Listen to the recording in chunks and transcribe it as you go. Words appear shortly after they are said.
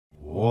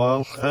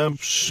I'll have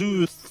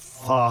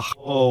soothfach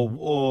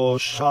o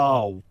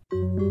shaw.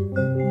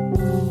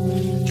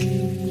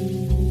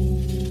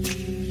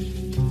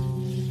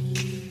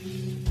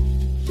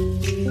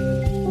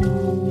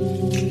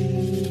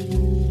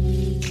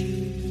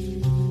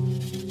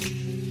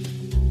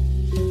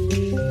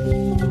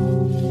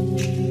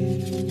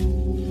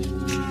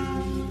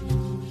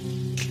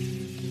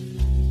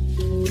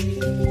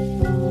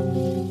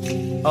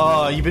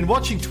 Oh, you've been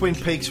watching Twin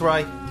Peaks,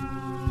 Ray?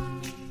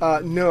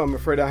 No, I'm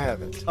afraid I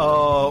haven't.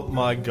 Oh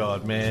my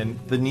god, man.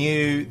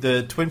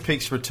 The Twin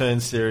Peaks Return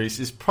series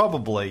is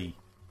probably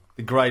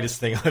the greatest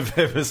thing I've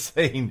ever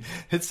seen.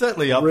 It's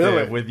certainly up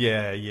there with,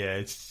 yeah,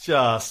 it's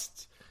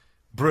just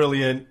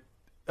brilliant.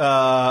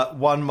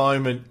 One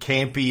moment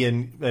campy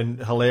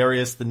and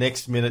hilarious, the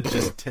next minute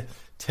just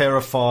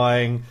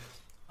terrifying,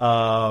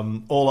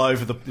 all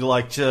over the,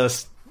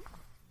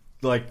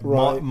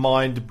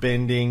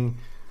 mind-bending.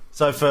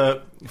 So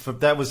for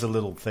that was a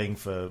little thing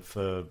for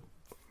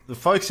the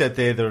folks out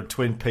there that are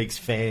Twin Peaks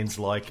fans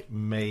like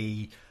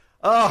me.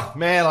 Oh,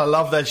 man, I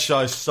love that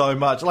show so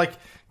much. Like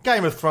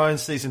Game of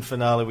Thrones season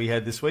finale we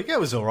had this week, it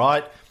was all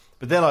right.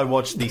 But then I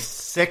watched the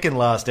second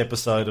last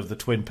episode of the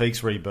Twin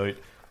Peaks reboot.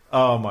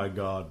 Oh, my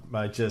God,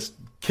 mate, just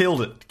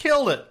killed it.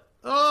 Killed it.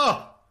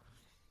 Oh!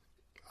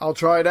 I'll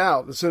try it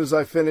out as soon as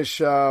I finish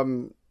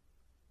Doctor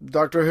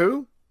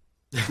Who.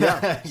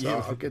 Yeah,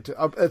 so I'll get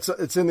to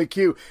it's in the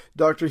queue.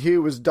 Doctor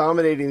Who is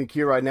dominating the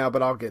queue right now,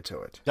 but I'll get to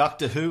it.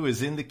 Doctor Who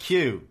is in the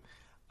queue.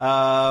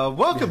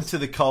 Welcome to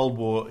the Cold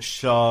War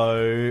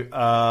show.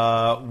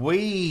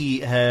 We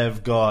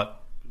have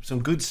got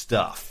some good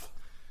stuff.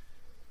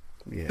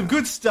 Yeah. Some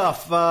good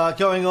stuff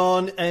going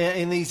on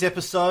in these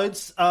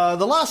episodes.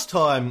 The last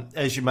time,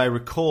 as you may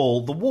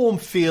recall, the warm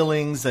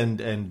feelings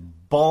and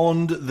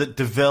bond that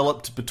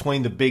developed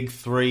between the big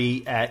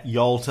three at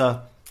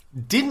Yalta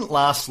didn't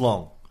last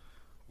long.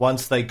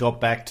 Once they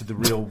got back to the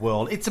real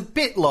world. It's a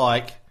bit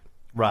like,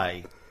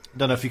 Ray, I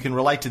don't know if you can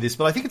relate to this,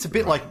 but I think it's a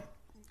bit like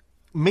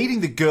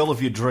meeting the girl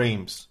of your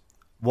dreams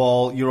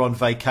while you're on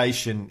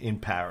vacation in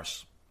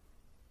Paris.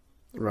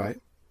 Right.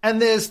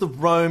 And there's the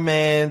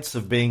romance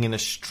of being in a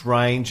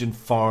strange and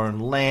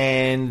foreign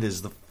land.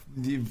 There's the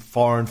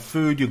foreign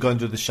food. You're going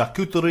to the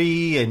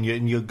charcuterie and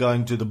you're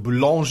going to the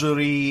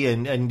boulangerie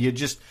and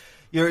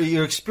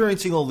you're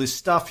experiencing all this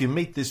stuff. You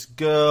meet this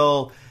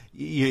girl.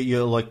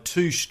 You're like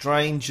two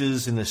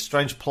strangers in a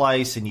strange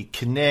place, and you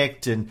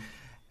connect, and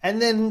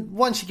then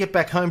once you get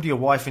back home to your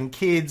wife and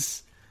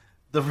kids,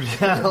 the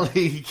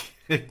reality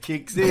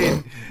kicks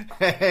in,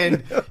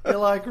 and you're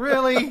like,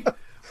 really?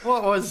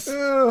 What's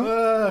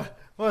that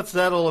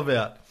all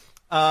about?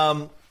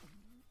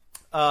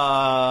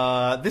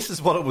 This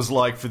is what it was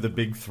like for the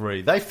big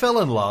three. They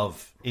fell in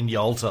love in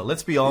Yalta.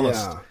 Let's be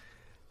honest.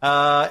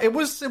 Yeah. It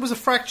was a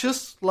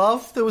fractious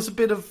love. There was a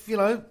bit of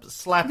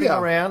slapping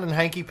around and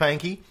hanky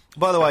panky.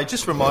 By the way,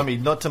 just remind me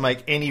not to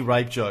make any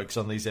rape jokes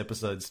on these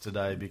episodes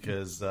today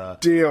because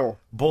Deal.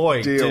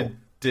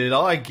 Did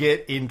I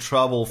get in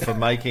trouble for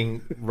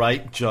making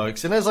rape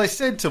jokes? And as I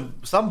said to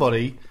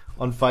somebody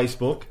on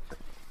Facebook,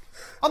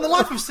 on the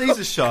Life of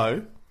Caesar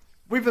show,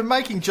 we've been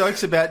making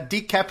jokes about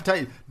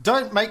decapitation.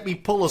 Don't make me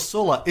pull a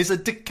Sulla is a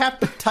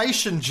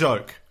decapitation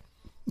joke.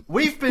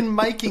 We've been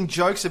making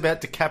jokes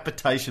about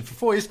decapitation for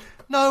 4 years.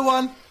 No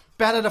one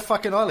batted a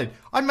fucking eyelid.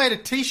 I made a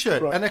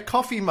T-shirt and a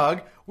coffee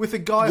mug with a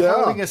guy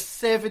holding a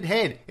severed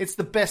head. It's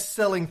the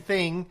best-selling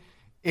thing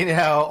in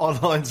our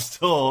online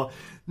store.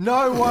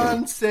 No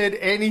one said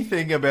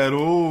anything about,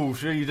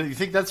 sure, you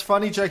think that's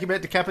funny, joking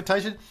about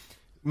decapitation?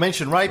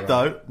 Mention rape,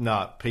 though.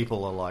 No,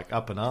 people are like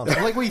up in arms.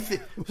 I'm like,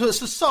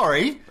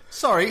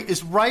 sorry,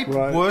 is rape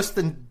worse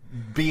than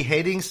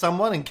beheading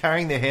someone and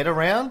carrying their head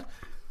around?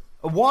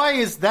 Why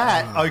is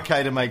that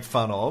okay to make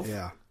fun of?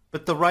 Yeah.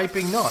 But the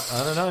raping not?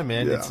 I don't know,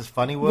 man. Yeah. It's a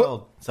funny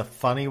world. It's a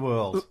funny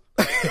world.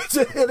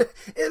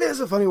 It is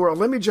a funny world.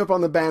 Let me jump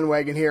on the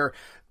bandwagon here.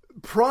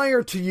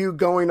 Prior to you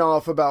going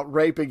off about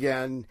rape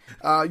again,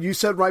 you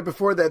said right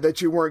before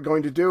that you weren't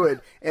going to do it,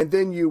 and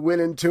then you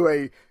went into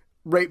a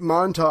rape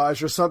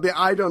montage or something.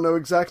 I don't know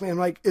exactly. I'm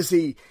like, is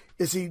he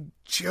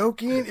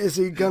joking? Is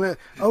he gonna?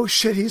 Oh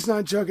shit, he's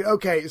not joking.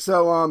 Okay,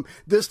 so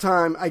this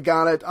time I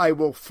got it. I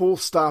will full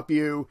stop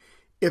you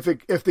if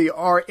the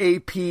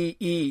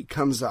RAPE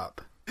comes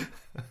up.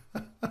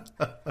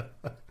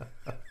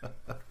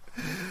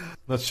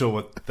 Not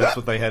sure that's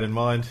what they had in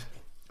mind.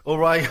 All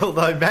right,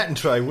 although Matt and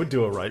Trey would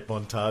do a rape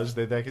montage,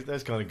 they're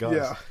those kind of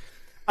guys.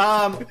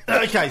 Yeah.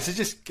 Okay, so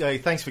just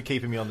thanks for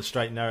keeping me on the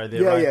straight and narrow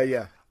there.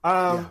 Yeah.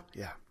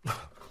 Yeah.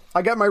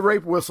 I got my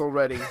rape whistle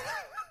ready.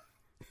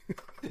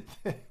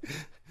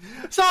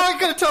 So I'm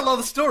going to tell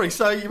another story.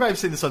 So you may have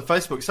seen this on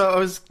Facebook. So I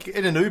was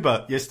in an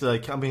Uber yesterday,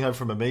 coming home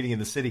from a meeting in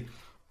the city,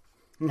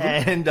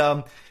 and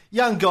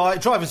young guy,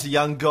 driver's a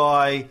young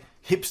guy,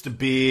 hipster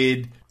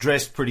beard,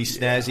 dressed pretty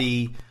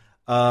snazzy.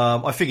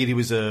 I figured he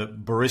was a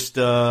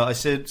barista. I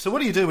said, so what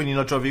do you do when you're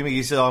not driving?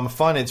 He said, I'm a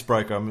finance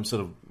broker. I'm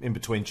sort of in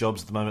between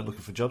jobs at the moment looking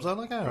for jobs. I'm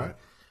like, all right.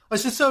 I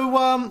said,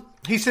 so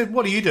he said,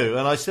 what do you do?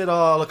 And I said,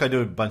 oh, look, I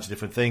do a bunch of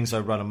different things. I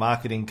run a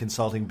marketing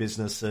consulting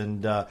business,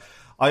 and I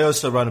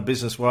also run a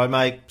business where I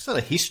make sort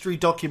of history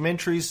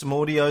documentaries, some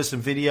audio,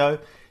 some video.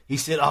 He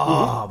said,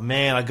 oh,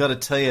 man, I got to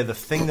tell you, the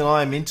thing that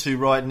I'm into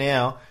right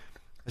now.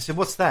 I said,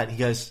 what's that? He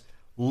goes,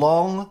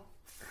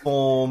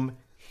 long-form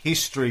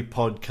history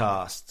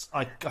podcasts.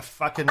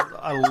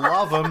 I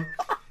love them.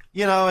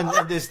 You know,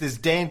 and there's this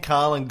Dan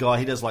Carlin guy.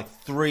 He does like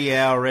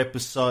 3-hour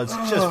episodes.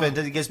 It's just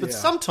fantastic. He goes, but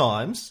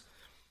sometimes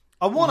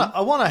I want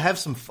to have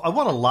some. I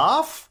want to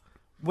laugh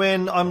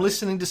when I'm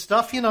listening to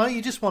stuff. You know,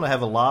 you just want to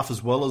have a laugh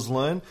as well as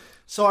learn.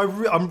 So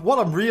what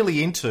I'm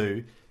really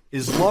into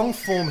is long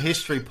form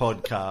history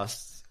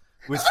podcasts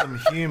with some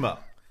humour.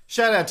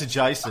 Shout out to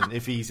Jason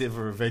if he's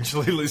ever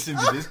eventually listened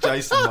to this.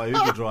 Jason, my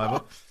Uber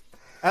driver.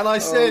 And I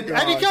said,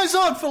 and he goes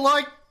on for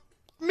like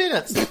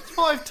minutes,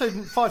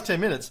 5-10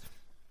 minutes.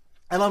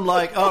 And I'm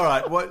like, all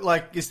right, what?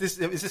 Like, is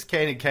this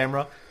candid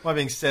camera? Am I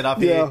being set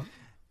up here?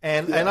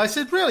 And I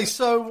said, really?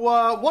 So,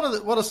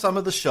 what are some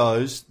of the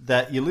shows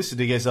that you listen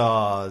to? He goes,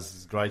 oh, this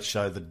is a great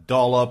show, The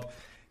Dollop.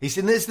 He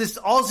said, there's this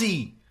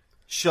Aussie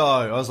show.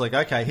 I was like,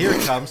 okay, here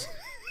it comes.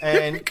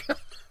 And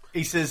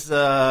he says,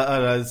 I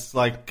don't know, it's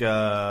like,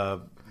 I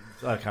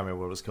can't remember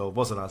what it was called. It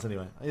wasn't us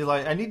anyway. He's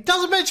like, and he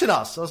doesn't mention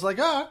us. I was like,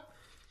 all right.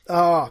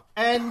 Oh.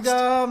 And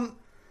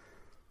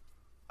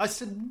I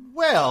said,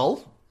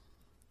 well,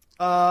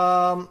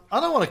 I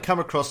don't want to come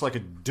across like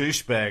a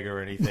douchebag or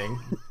anything.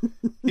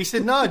 He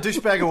said, no,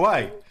 douchebag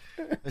away.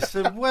 I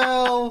said,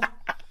 well,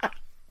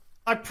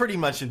 I pretty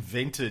much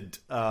invented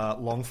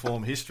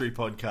long-form history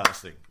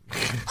podcasting.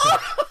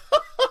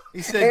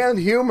 He said, and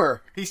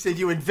humor. He said,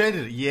 you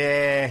invented it.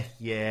 Yeah.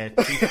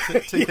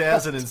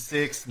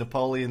 2006,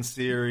 Napoleon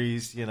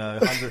series, you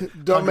know.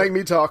 Don't make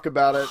me talk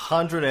about it.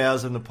 100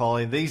 hours of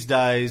Napoleon. These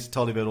days,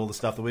 told him about all the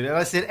stuff that we did. And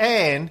I said,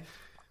 and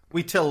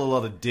we tell a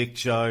lot of dick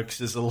jokes.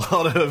 There's a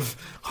lot of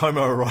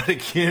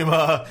homoerotic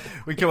humour.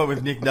 We come up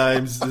with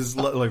nicknames. There's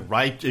like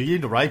rape. Are you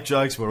into rape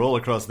jokes? We're all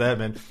across that,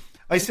 man.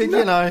 I said,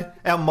 you know,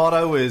 our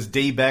motto is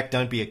D-back,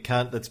 don't be a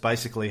cunt. That's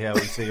basically how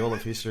we see all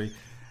of history.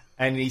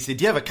 And he said,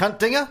 do you have a cunt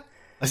dinger?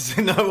 I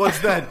said, no, what's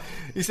that?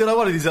 He said,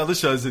 one of these other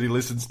shows that he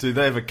listens to,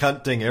 they have a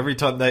cunt ding. Every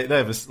time they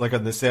have like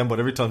on the soundboard,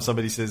 every time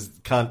somebody says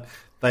cunt,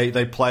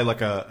 they play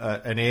like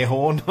an air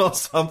horn or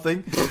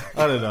something.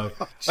 I don't know.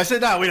 I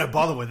said, no, we don't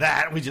bother with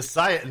that. We just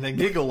say it and then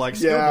giggle like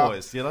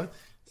schoolboys, you know?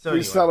 So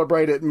we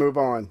celebrate it and move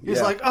on.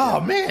 He's like, oh,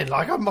 man,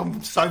 like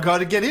I'm so going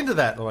to get into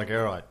that. I'm like,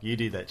 all right, you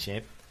do that,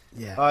 champ.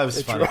 Yeah. Oh, it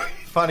was funny.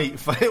 Right.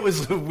 Funny. It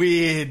was a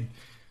weird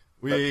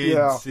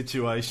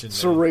situation.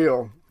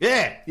 Surreal. Man.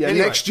 Yeah.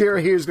 Anyway. Next year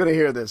he's going to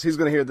hear this. He's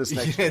going to hear this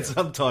next year.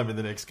 Sometime in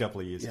the next couple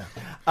of years.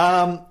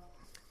 Yeah.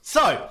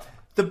 So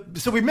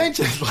we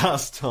mentioned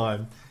last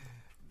time,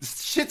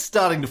 shit's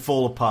starting to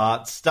fall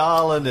apart.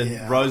 Stalin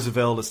and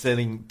Roosevelt are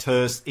sending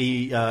terse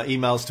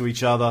emails to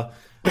each other.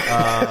 They're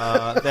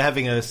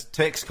having a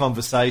text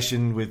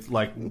conversation with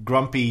like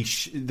grumpy,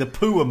 the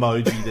poo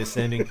emoji they're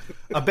sending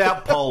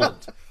about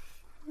Poland.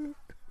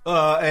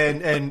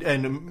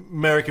 And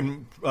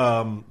American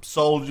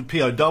soldier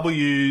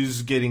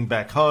POWs getting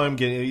back home,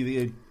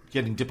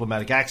 getting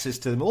diplomatic access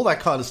to them, all that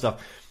kind of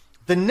stuff.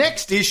 The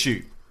next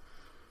issue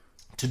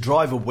to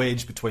drive a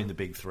wedge between the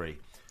big three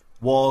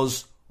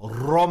was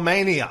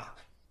Romania.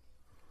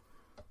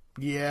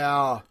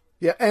 Yeah.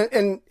 Yeah,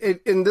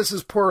 and this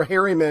is poor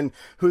Harriman,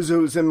 who's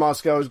in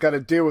Moscow, has got to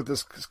deal with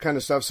this kind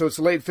of stuff. So it's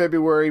late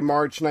February,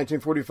 March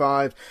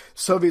 1945.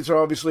 Soviets are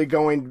obviously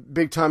going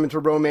big time into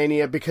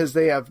Romania because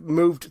they have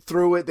moved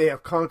through it, they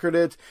have conquered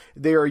it,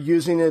 they are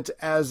using it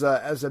as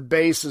a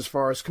base as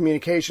far as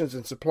communications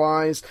and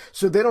supplies.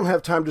 So they don't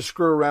have time to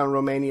screw around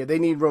Romania. They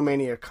need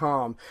Romania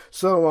calm.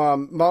 So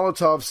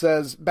Molotov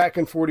says back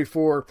in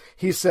 44,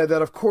 he said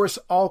that of course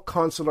all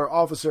consular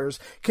officers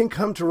can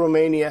come to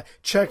Romania,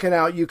 check it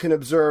out, you can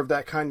observe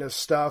that kind of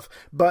stuff.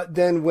 But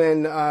then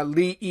when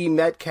Lee E.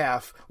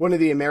 Metcalf, one of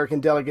the American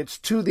delegates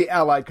to the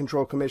Allied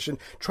Control Commission,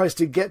 tries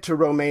to get to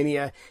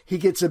Romania, he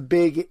gets a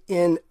big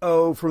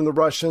NO from the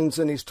Russians,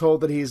 and he's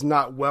told that he's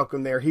not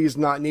welcome there. He's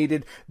not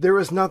needed. There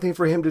is nothing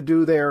for him to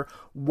do there.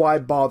 Why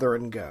bother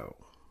and go?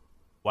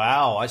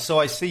 Wow. So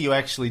I see you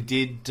actually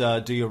did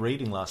do your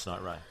reading last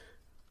night, Ray.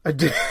 I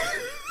did.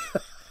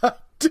 I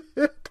did.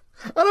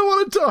 I don't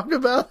want to talk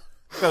about it.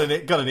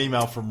 Got an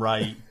email from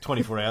Ray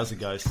 24 hours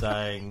ago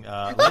saying,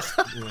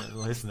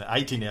 less than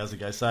 18 hours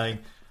ago, saying,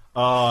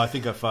 oh, I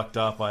think I fucked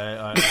up.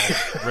 I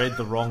read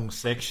the wrong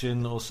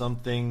section or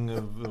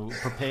something,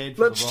 prepared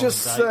for Let's the wrong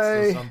just dates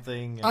say or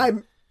something.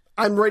 And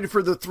I'm ready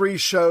for the 3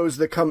 shows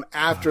that come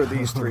after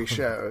these 3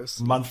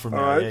 shows. a month from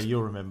now, right? Yeah,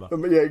 you'll remember.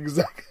 Yeah,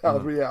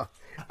 exactly. Yeah.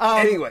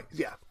 Anyway,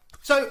 yeah.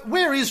 So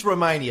where is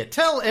Romania?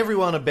 Tell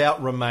everyone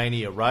about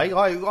Romania, Ray.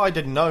 I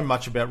didn't know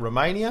much about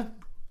Romania.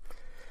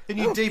 Can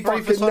you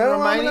debrief us on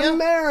Romania? I'm an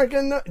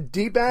American.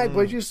 D-bag,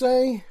 what'd you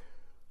say?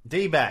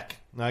 D-back.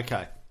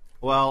 Okay.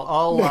 Well,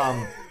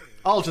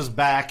 I'll just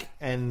back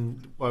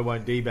and I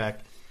won't D-back.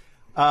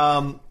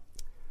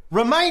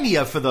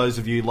 Romania, for those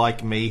of you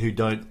like me who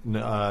don't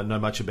know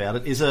much about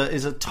it, is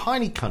a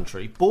tiny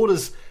country.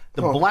 Borders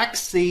the Black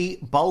Sea,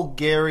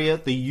 Bulgaria,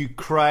 the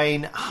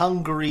Ukraine,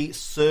 Hungary,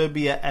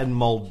 Serbia, and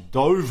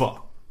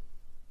Moldova.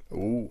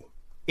 Ooh.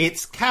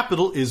 Its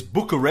capital is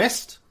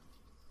Bucharest,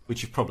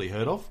 which you've probably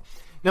heard of.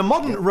 Now,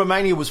 modern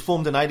Romania was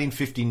formed in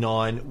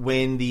 1859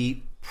 when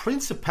the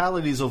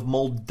principalities of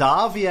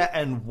Moldavia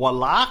and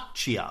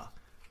Wallachia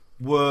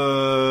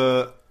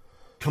were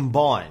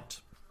combined.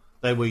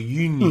 They were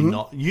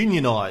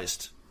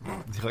unionized,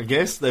 I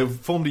guess. They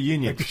formed a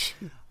union.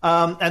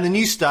 And the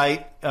new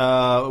state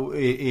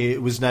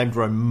it was named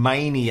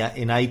Romania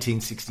in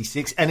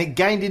 1866, and it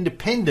gained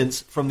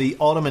independence from the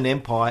Ottoman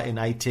Empire in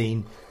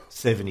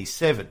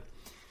 1877.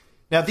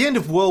 Now, at the end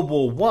of World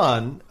War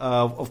One,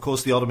 of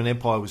course, the Ottoman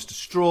Empire was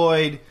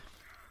destroyed,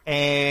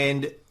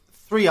 and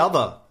 3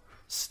 other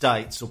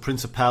states or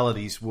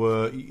principalities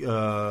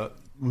were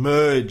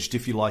merged,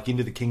 if you like,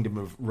 into the Kingdom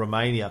of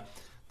Romania.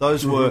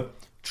 Those were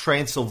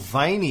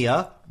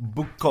Transylvania,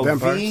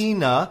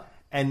 Bukovina,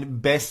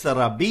 and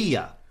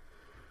Bessarabia.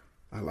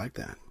 I like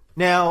that.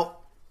 Now,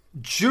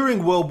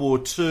 during World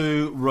War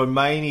II,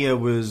 Romania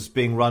was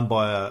being run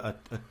by a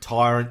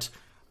tyrant,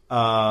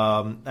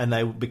 and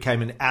they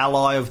became an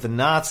ally of the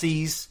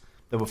Nazis.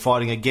 They were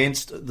fighting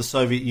against the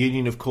Soviet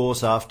Union, of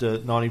course, after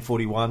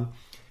 1941.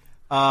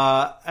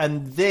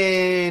 And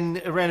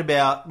then around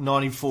about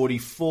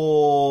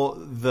 1944,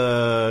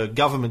 the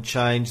government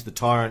changed, the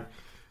tyrant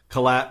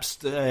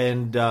collapsed,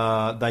 and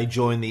they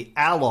joined the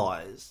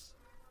Allies.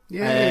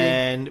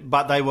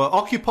 But they were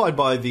occupied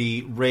by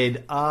the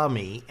Red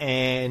Army,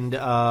 and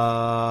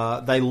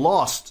they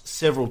lost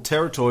several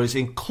territories,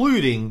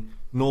 including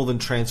northern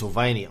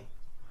Transylvania.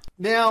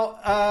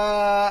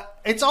 Now,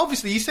 it's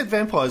obviously, you said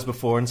vampires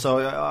before, and so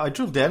I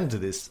drilled down into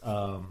this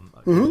during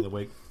the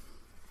week.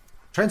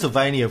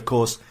 Transylvania, of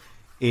course,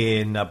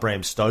 in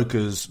Bram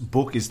Stoker's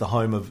book, is the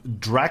home of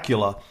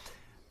Dracula.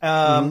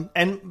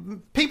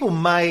 And people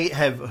may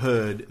have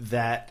heard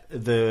that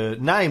the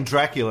name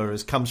Dracula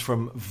comes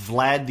from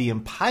Vlad the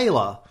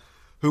Impaler,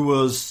 who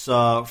was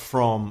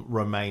from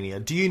Romania.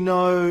 Do you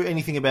know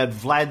anything about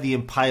Vlad the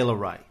Impaler,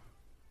 Ray?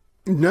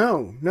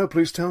 No,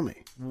 please tell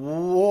me.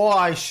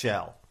 I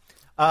shall.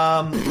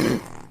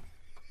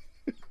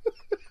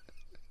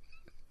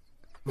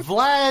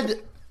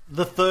 Vlad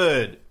the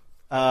Third,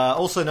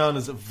 also known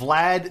as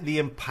Vlad the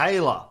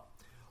Impaler,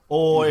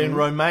 or in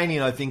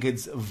Romanian, I think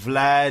it's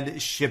Vlad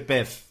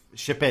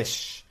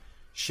Shepesh.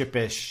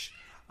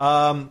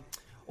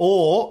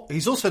 Or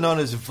he's also known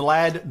as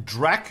Vlad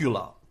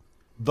Dracula,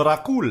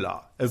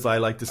 as I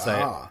like to say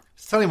it. I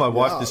was telling my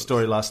wife this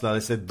story last night. I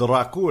said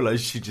Dracula.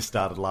 She just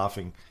started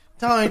laughing.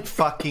 Don't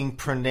fucking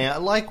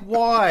pronounce. Like,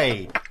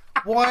 why?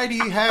 Why do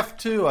you have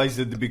to? I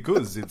said,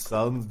 because it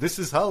sounds. This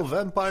is how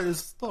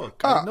vampires talk.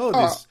 I know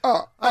this.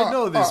 I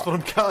know this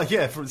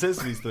from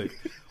Sesame Street.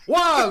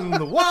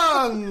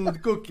 One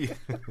cookie.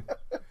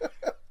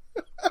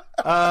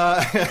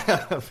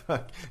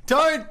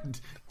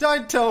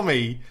 Don't tell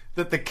me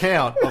that the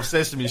Count of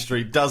Sesame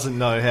Street doesn't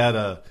know how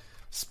to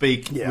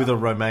speak with a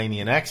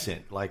Romanian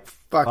accent. Like,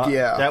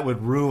 that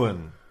would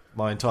ruin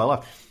my entire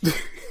life.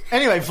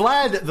 Anyway,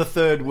 Vlad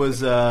III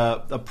was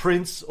a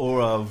prince or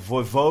a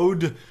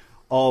voivode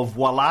of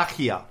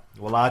Wallachia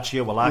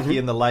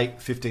in the late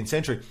 15th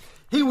century.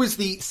 He was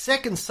the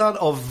second son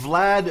of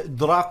Vlad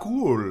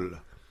Dracul,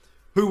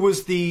 who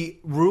was the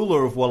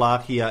ruler of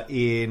Wallachia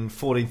in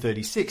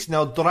 1436.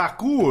 Now,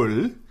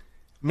 Dracul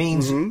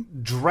means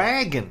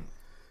dragon.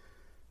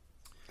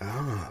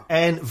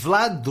 And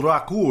Vlad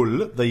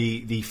Dracul,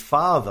 the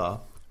father,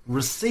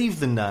 received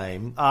the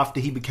name after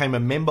he became a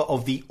member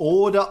of the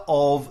Order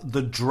of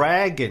the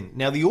Dragon.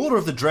 Now, the Order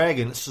of the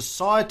Dragon,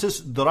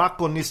 Societas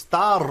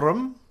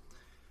Draconistarum,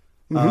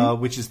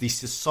 which is the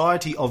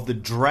Society of the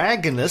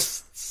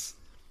Dragonists,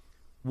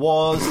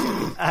 was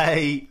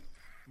a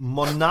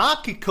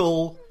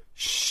monarchical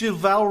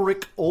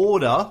chivalric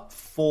order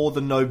for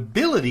the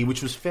nobility,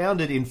 which was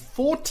founded in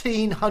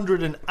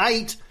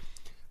 1408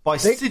 by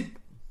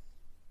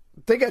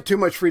They got too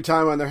much free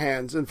time on their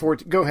hands.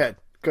 Go ahead.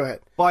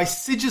 By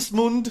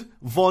Sigismund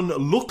von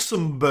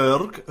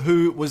Luxembourg,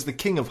 who was the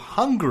king of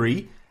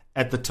Hungary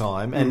at the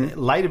time and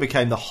later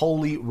became the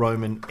Holy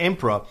Roman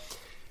Emperor.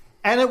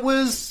 And it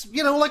was,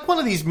 like one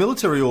of these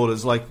military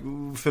orders, like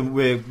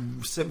we're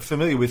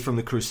familiar with from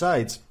the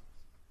Crusades,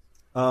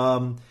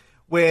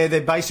 where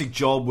their basic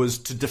job was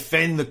to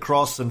defend the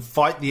cross and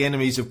fight the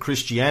enemies of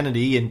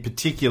Christianity, in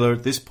particular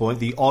at this point,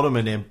 the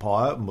Ottoman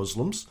Empire,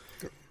 Muslims.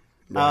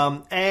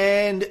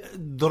 And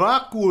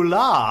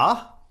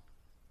Dracula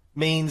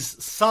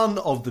means son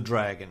of the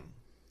dragon.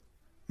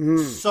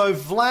 So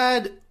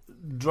Vlad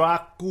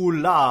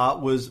Dracula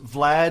was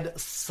Vlad,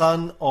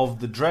 son of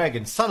the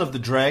dragon. Son of the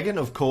Dragon,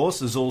 of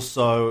course, is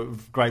also a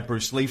great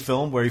Bruce Lee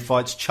film where he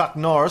fights Chuck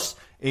Norris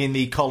in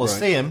the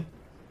Colosseum.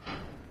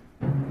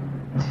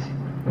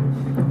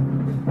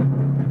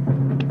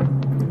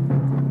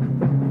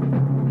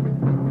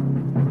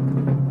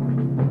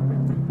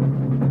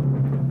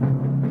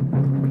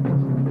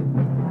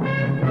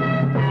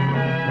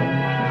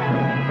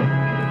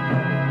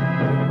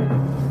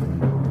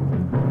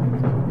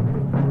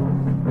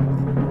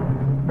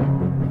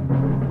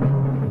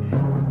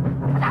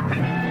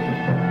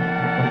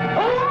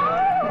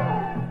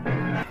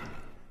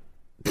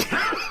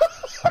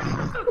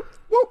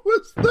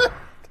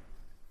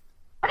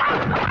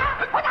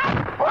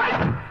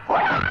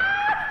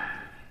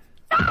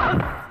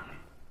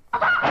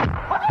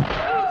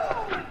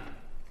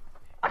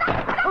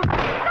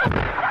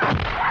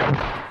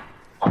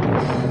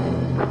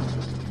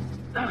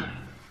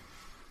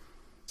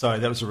 Sorry,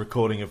 that was a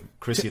recording of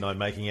Chrissy and I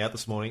making out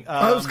this morning.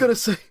 I was going to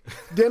say,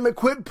 damn it,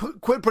 quit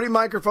putting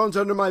microphones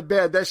under my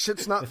bed. That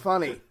shit's not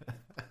funny.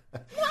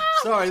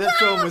 Sorry, that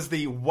film was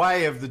The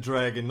Way of the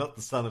Dragon, not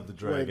The Son of the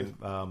Dragon.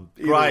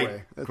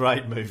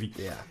 Great movie.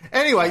 Yeah.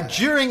 Anyway,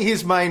 during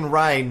his main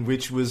reign,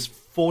 which was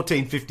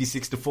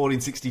 1456 to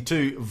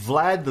 1462,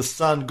 Vlad the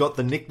Son got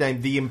the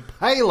nickname the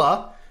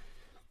Impaler.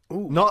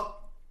 Ooh. Not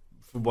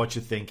for what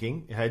you're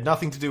thinking. It had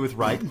nothing to do with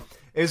rape.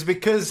 It was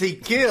because he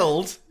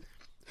killed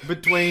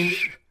between...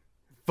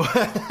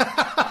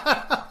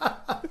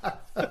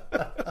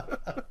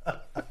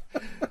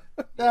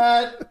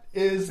 That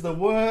is the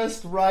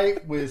worst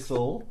rape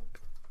whistle.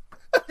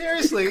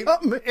 Seriously,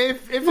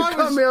 if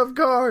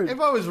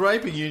I was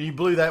raping you and you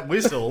blew that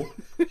whistle,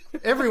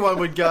 everyone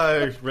would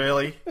go,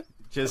 "Really?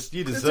 Just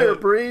you deserve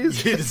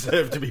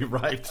to be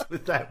raped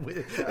with that.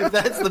 If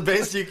that's the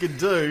best you can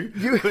do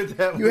with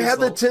that whistle." You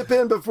had the tip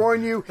in before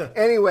you.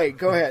 Anyway,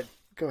 go ahead.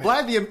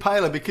 Vlad the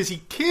Impaler, because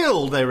he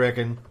killed, they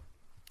reckon,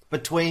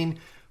 between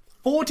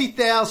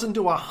 40,000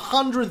 to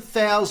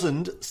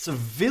 100,000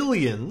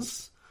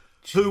 civilians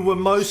who were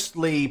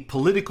mostly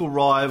political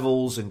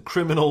rivals and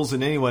criminals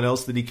and anyone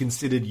else that he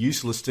considered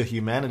useless to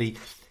humanity,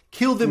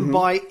 killed them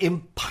by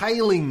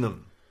impaling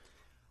them.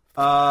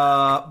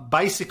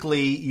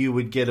 Basically, you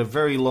would get a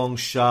very long,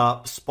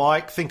 sharp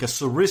spike. Think a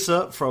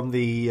sarissa from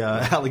the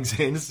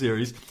Alexander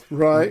series.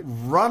 Right.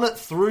 Run it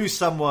through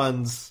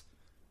someone's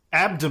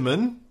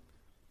abdomen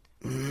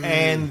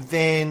and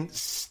then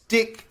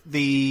stick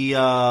the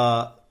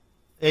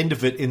end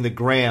of it in the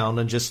ground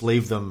and just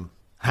leave them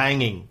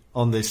hanging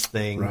on this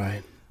thing.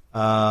 Right.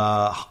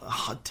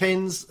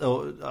 Tens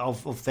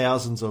of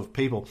thousands of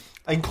people,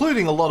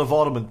 including a lot of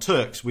Ottoman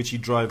Turks, which he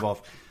drove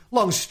off.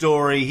 Long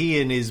story,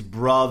 he and his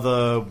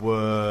brother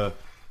were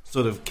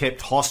sort of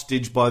kept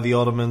hostage by the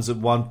Ottomans at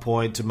one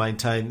point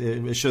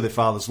to assure their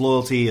father's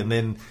loyalty, and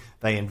then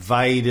they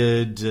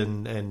invaded,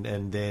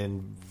 and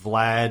then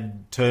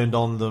Vlad turned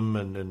on them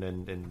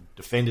and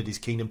defended his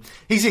kingdom.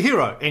 He's a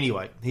hero,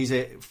 anyway. He's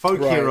a folk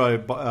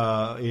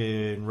hero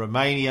in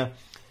Romania.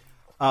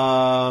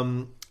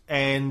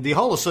 And the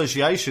whole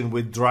association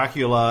with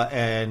Dracula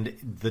and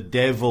the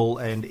devil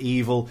and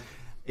evil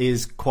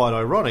is quite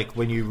ironic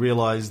when you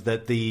realise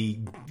that the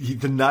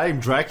name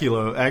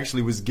Dracula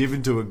actually was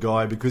given to a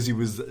guy because he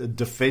was a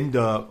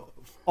defender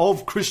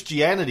of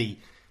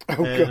Christianity. Oh,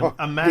 God.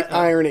 The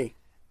irony.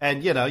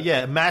 And,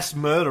 mass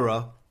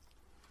murderer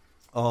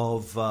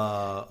of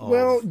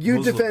well, you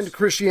Muslims. defend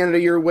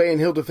Christianity your way and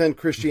he'll defend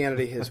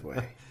Christianity his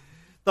way.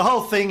 The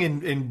whole thing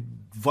in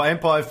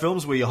vampire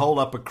films where you hold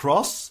up a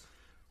cross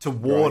to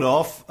ward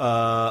off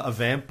a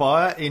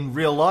vampire, in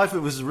real life,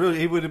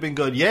 he would have been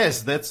going,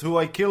 yes, that's who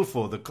I kill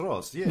for, the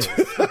cross, yes.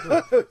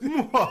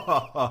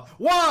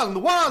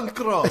 one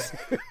cross.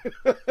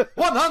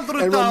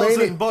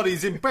 100,000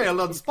 bodies impaled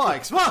on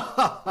spikes.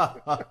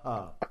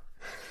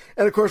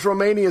 And, of course,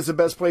 Romania is the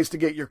best place to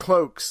get your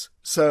cloaks.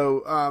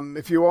 So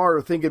if you are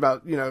thinking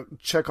about,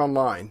 check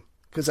online,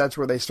 because that's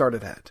where they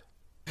started at.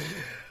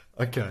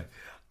 Okay.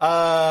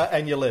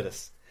 And your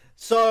lettuce.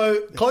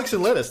 So, Cloaks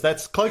and Lettuce,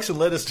 that's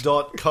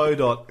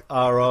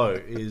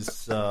cloaksandlettuce.co.ro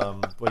is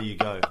where you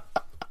go.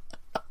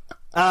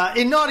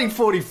 In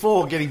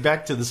 1944, getting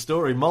back to the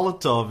story,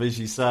 Molotov, as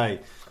you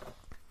say,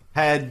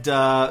 had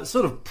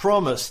sort of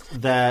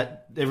promised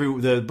that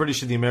the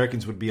British and the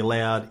Americans would be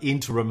allowed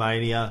into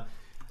Romania.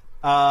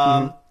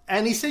 And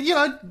he said,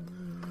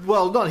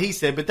 well, not he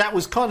said, but that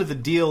was kind of the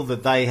deal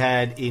that they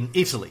had in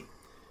Italy.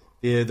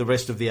 The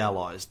rest of the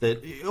Allies,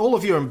 that all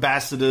of your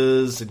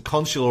ambassadors and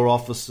consular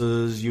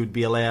officers, you would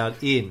be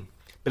allowed in.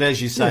 But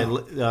as you say,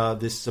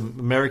 this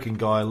American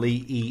guy,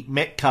 Lee E.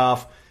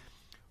 Metcalf,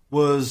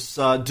 was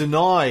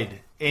denied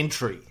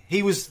entry.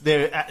 He was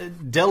their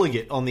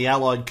delegate on the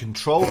Allied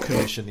Control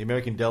Commission, the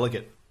American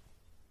delegate.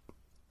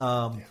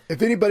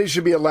 If anybody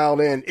should be allowed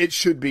in, it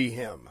should be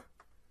him.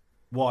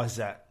 Why is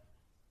that?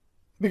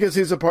 Because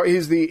he's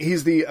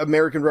the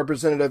American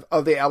representative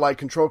of the Allied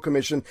Control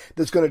Commission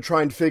that's going to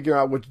try and figure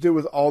out what to do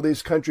with all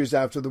these countries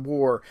after the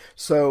war.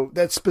 So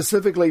that's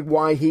specifically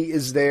why he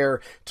is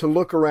there, to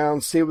look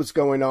around, see what's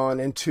going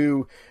on, and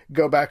to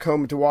go back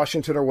home to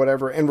Washington or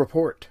whatever and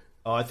report.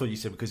 Oh, I thought you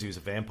said because he was a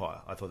vampire.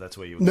 I thought that's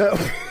where you were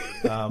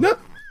going.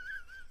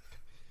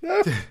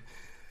 No.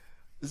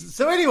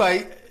 So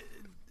anyway,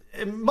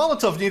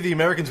 Molotov knew the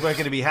Americans weren't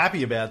going to be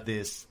happy about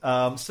this.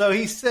 So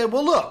he said,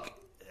 well, look,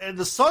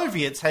 the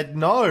Soviets had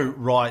no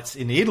rights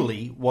in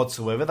Italy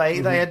whatsoever.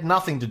 They had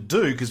nothing to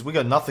do because we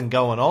got nothing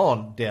going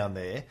on down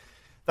there.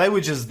 They were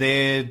just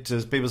there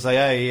to people say,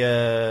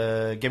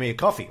 hey, give me a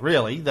coffee.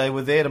 Really, they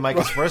were there to make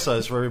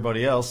espressos for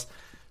everybody else.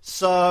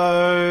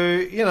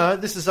 So,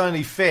 this is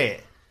only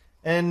fair.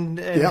 And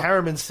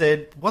Harriman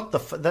said, what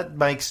that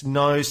makes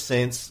no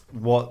sense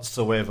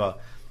whatsoever.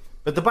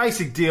 But the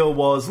basic deal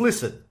was,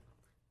 listen,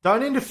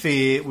 don't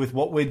interfere with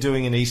what we're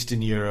doing in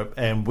Eastern Europe,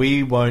 and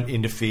we won't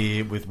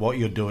interfere with what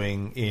you're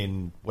doing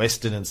in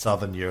Western and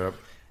Southern Europe,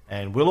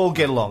 and we'll all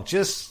get along.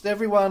 Just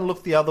everyone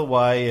look the other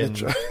way.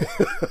 And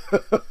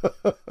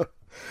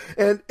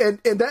And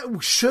that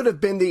should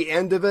have been the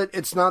end of it.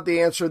 It's not the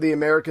answer the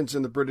Americans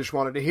and the British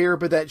wanted to hear,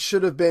 but that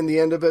should have been the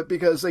end of it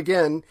because,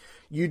 again,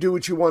 you do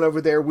what you want over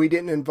there. We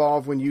didn't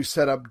involve when you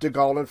set up de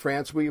Gaulle in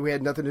France. We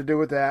had nothing to do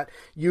with that.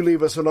 You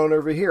leave us alone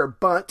over here.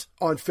 But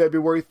on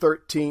February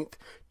 13th,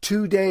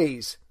 2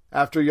 days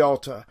after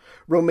Yalta,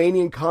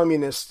 Romanian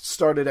communists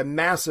started a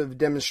massive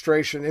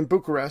demonstration in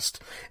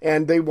Bucharest,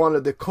 and they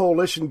wanted the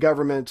coalition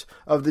government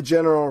of the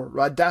General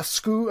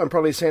Radescu, I'm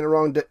probably saying it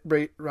wrong,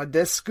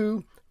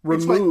 Radescu,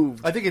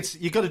 removed. I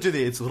think you got to do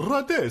it's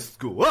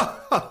Radescu.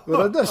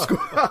 Radescu.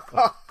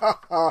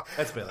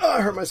 That's better.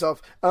 I hurt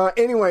myself.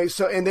 Anyway,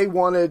 and they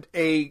wanted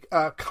a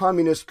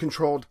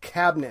communist-controlled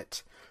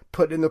cabinet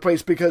put into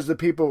place because the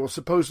people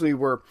supposedly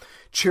were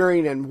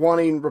cheering and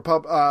wanting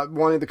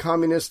the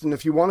communists. And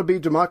if you want to be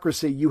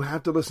democracy, you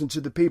have to listen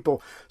to the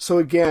people. So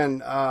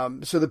again,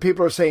 so the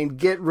people are saying,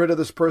 get rid of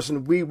this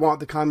person. We want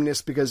the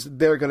communists because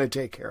they're going to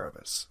take care of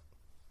us.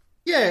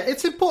 Yeah,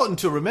 it's important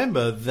to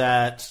remember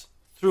that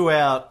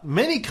throughout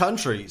many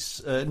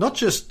countries, not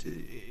just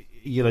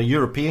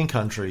European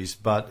countries,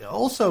 but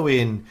also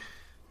in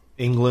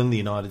England, the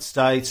United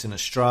States, and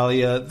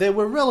Australia, there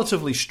were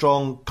relatively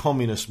strong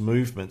communist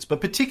movements, but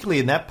particularly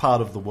in that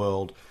part of the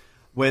world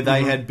where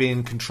they had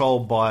been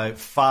controlled by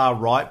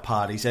far-right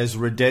parties, as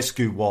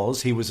Radescu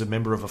was. He was a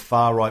member of a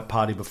far-right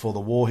party before the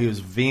war. He was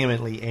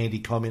vehemently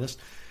anti-communist.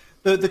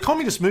 The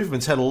communist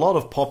movements had a lot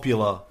of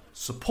popular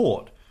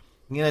support.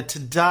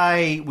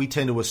 Today we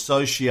tend to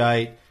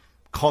associate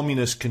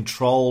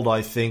communist-controlled,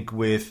 I think,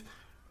 with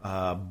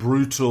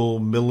brutal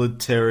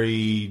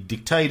military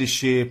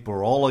dictatorship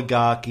or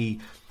oligarchy.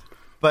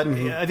 But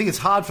I think it's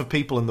hard for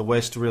people in the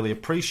West to really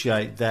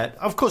appreciate that.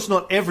 Of course,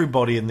 not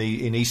everybody in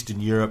Eastern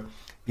Europe,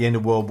 the end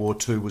of World War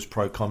II, was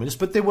pro-communist,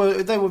 but they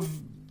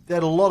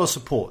had a lot of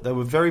support. They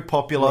were very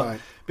popular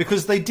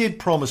because they did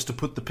promise to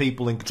put the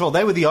people in control.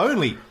 They were the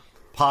only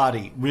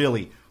party,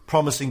 really,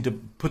 promising to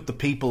put the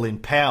people in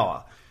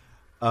power.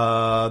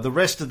 The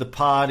rest of the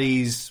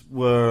parties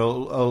were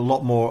a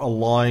lot more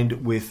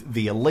aligned with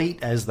the elite,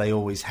 as they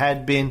always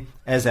had been,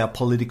 as our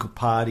political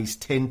parties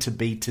tend to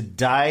be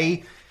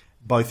today,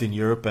 both in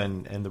Europe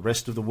and the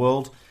rest of the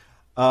world.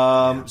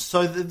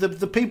 So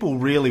the people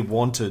really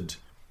wanted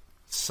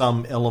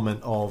some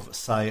element of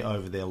say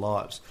over their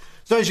lives.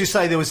 So as you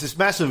say, there was this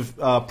massive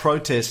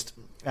protest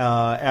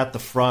out the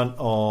front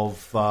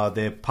of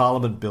their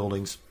parliament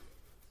buildings.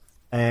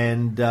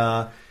 And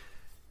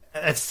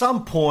at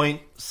some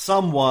point,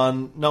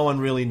 someone, no one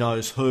really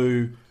knows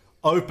who,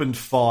 opened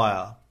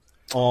fire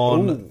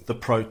on the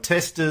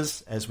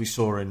protesters, as we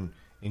saw in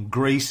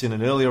Greece in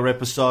an earlier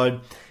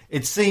episode.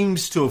 It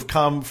seems to have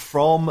come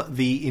from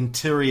the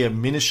Interior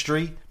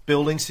Ministry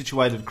building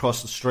situated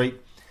across the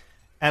street,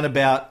 and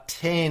about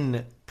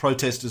 10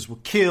 protesters were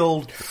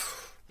killed.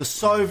 The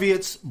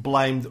Soviets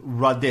blamed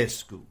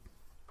Radescu.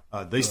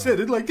 They said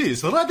it like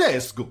this,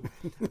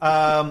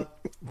 Radescu.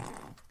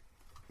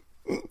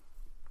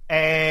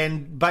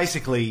 And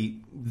basically,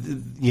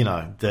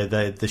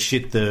 the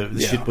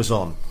shit was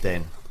on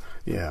then.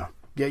 Yeah.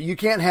 Yeah, you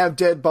can't have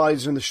dead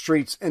bodies in the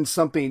streets and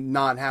something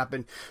not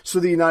happen.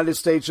 So the United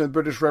States and the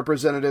British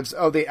representatives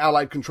of the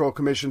Allied Control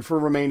Commission for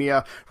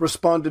Romania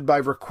responded by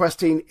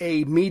requesting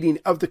a meeting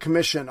of the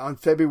commission on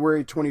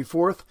February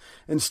 24th.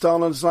 And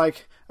Stalin's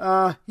like,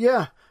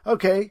 yeah,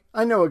 okay,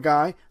 I know a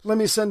guy. Let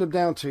me send him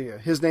down to you.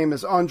 His name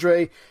is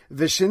Andrei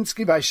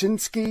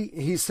Vyshinsky.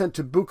 He's sent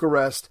to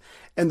Bucharest.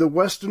 And the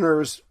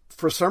Westerners,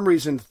 for some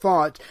reason,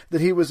 thought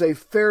that he was a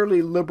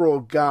fairly liberal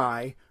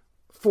guy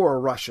for a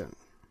Russian.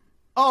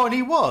 Oh, and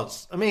he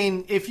was. I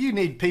mean, if you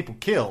need people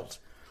killed,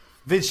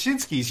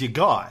 Vyshinsky's your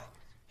guy.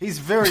 He's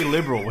very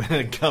liberal when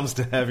it comes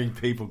to having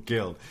people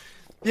killed.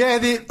 Yeah,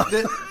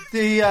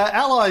 the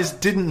Allies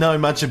didn't know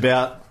much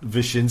about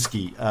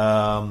Vyshinsky.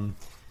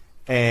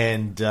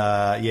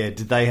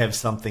 Did they have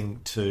something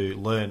to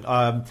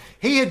learn?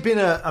 He had been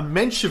a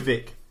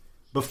Menshevik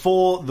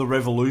before the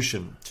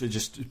revolution.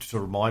 To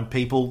remind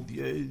people,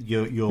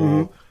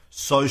 your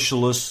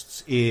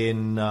socialists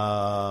in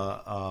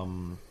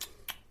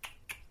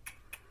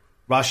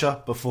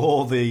Russia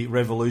before the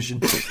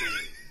revolution.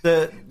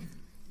 The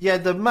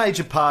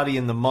major party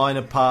and the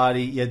minor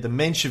party. You had the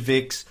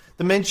Mensheviks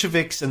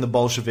and the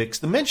Bolsheviks.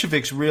 The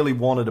Mensheviks really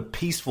wanted a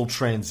peaceful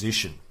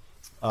transition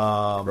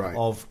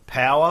of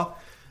power.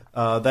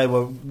 They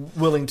were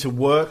willing to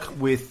work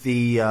with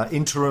the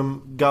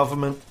interim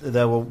government.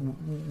 They were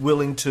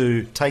willing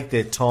to take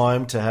their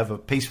time to have a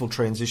peaceful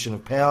transition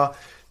of power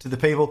to the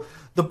people.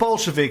 The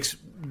Bolsheviks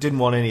didn't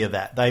want any of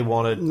that. They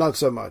wanted... Not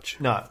so much.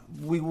 No.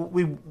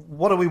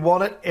 What do we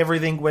want it?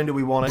 Everything. When do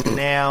we want it?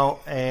 Now.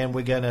 And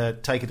we're going to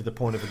take it to the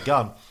point of a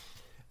gun.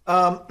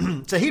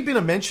 So he'd been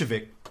a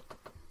Menshevik.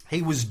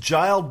 He was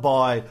jailed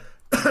by,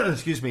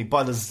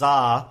 by the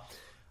Tsar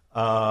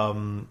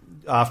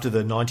after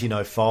the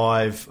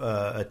 1905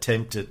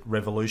 attempt at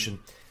revolution,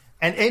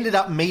 and ended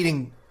up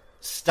meeting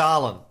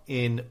Stalin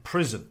in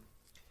prison.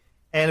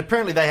 And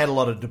apparently they had a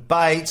lot of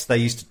debates. They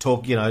used to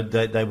talk,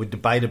 they would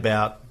debate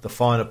about the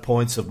finer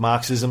points of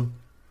Marxism.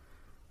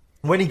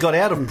 When he got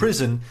out of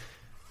prison,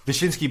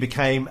 Wyszynski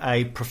became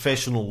a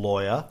professional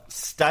lawyer,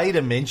 stayed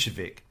a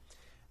Menshevik,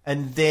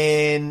 and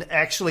then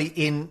actually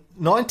in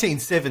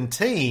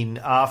 1917,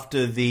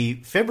 after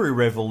the February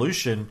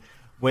Revolution,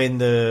 when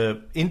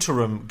the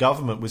interim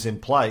government was in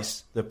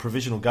place, the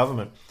provisional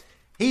government,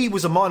 he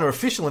was a minor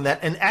official in that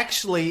and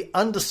actually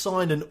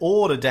undersigned an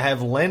order to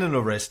have Lenin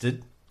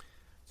arrested.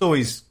 It's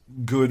always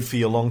good for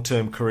your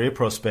long-term career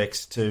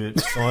prospects to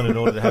sign an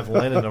order to have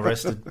Lenin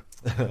arrested.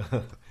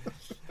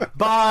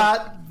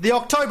 But the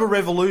October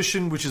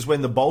Revolution, which is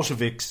when the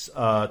Bolsheviks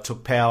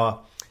took power,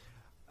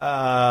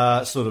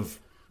 sort of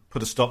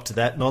put a stop to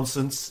that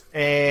nonsense,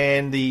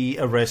 and the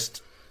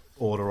arrest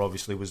order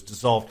obviously was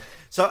dissolved.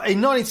 So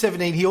in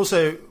 1917, he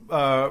also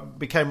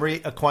became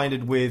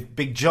reacquainted with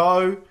Big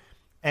Joe,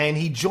 and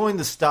he joined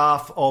the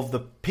staff of the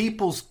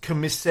People's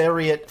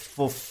Commissariat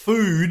for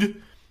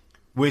Food,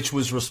 which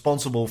was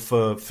responsible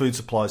for food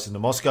supplies into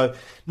Moscow.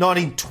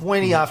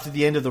 1920, after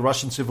the end of the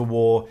Russian Civil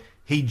War,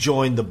 he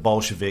joined the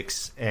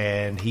Bolsheviks,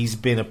 and he's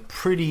been a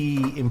pretty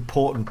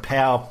important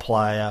power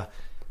player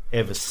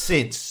ever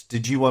since.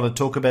 Did you want to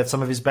talk about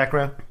some of his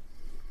background?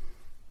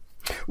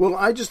 Well,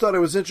 I just thought it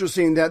was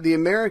interesting that the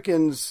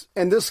Americans,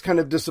 and this kind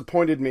of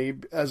disappointed me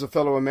as a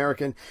fellow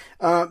American,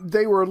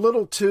 they were a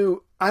little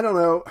too, I don't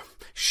know,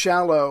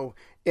 shallow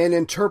in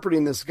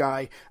interpreting this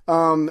guy.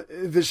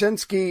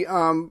 Wyszynski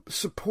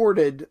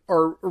supported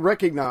or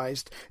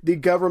recognized the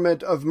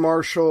government of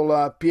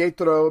Marshal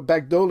Pietro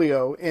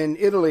Badoglio in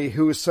Italy,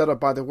 who was set up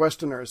by the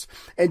Westerners.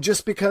 And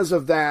just because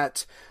of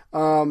that,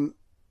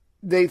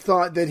 they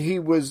thought that he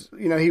was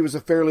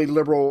a fairly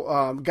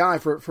liberal guy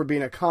for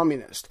being a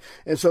communist.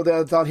 And so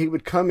they thought he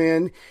would come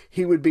in,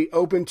 he would be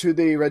open to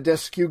the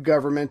Radescu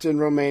government in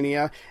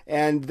Romania,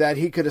 and that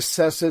he could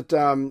assess it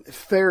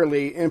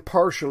fairly,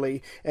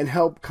 impartially, and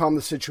help calm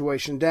the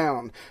situation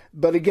down.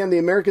 But again, the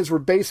Americans were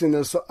basing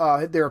this,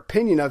 their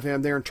opinion of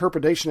him, their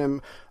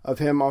interpretation of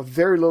him, off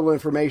very little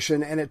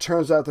information, and it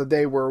turns out that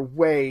they were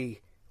way,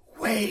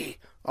 way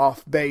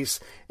off base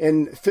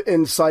in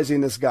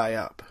sizing this guy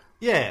up.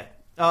 Yeah.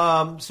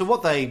 So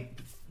what they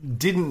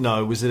didn't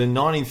know was that in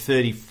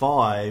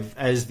 1935,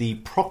 as the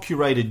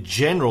Procurator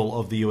General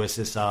of the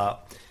USSR,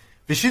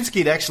 Wyszynski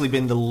had actually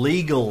been the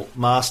legal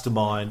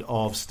mastermind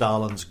of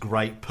Stalin's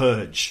Great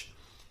Purge.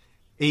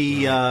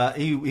 He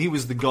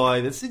was the guy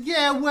that said,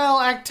 yeah,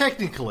 well,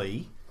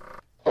 technically...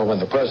 Well, when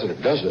the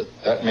president does it,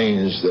 that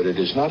means that it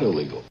is not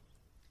illegal.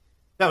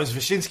 That was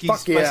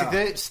Wyszynski's basic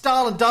there.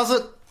 Stalin does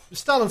it.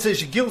 Stalin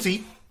says you're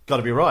guilty. Got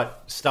to be right.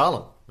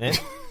 Stalin, man.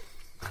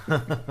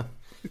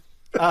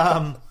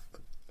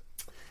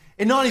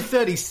 In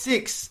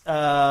 1936,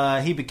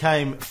 he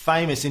became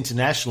famous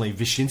internationally,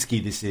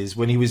 Wyszynski this is,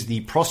 when he was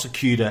the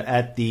prosecutor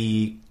at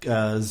the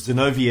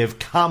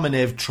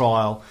Zinoviev-Kamenev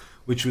trial,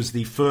 which was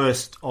the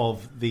first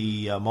of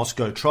the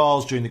Moscow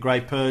trials during the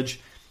Great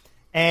Purge.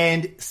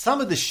 And some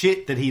of the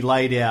shit that he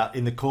laid out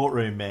in the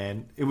courtroom,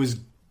 man, it was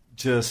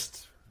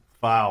just,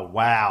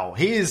 wow.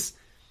 Here's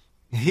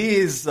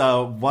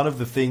one of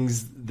the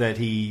things that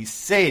he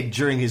said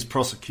during his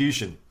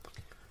prosecution.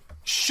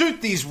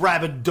 Shoot these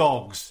rabid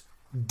dogs.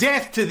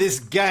 Death to this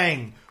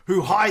gang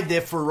who hide their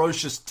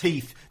ferocious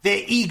teeth,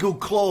 their eagle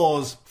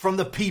claws from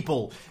the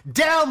people.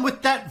 Down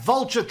with that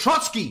vulture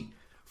Trotsky,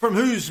 from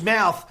whose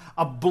mouth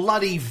a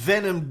bloody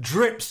venom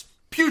drips,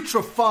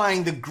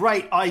 putrefying the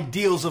great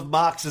ideals of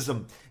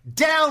Marxism.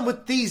 Down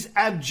with these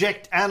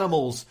abject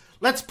animals.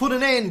 Let's put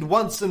an end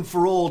once and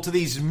for all to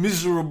these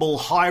miserable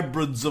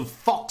hybrids of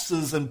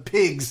foxes and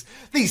pigs,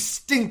 these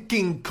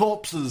stinking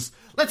corpses.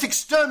 Let's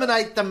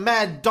exterminate the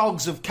mad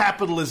dogs of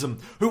capitalism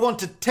who want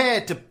to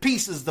tear to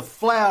pieces the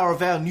flower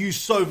of our new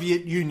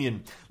Soviet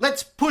Union.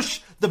 Let's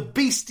push the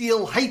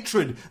bestial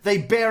hatred they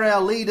bear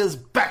our leaders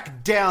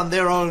back down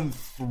their own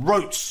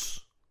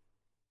throats.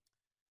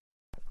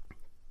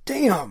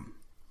 Damn.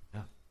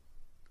 Yeah.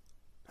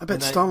 I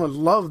bet Stalin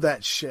loved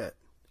that shit.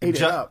 Ate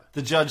it up.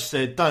 The judge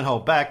said, don't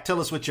hold back.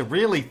 Tell us what you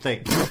really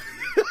think.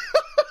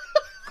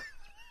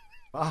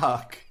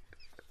 Fuck.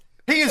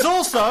 He is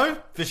also,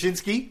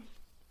 Wyszynski,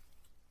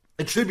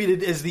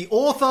 attributed as the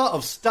author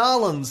of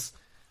Stalin's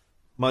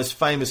most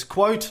famous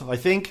quote, I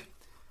think.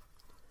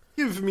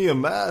 Give me a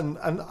man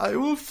and I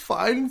will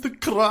find the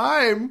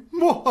crime.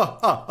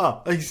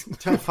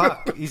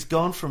 He's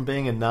gone from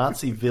being a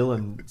Nazi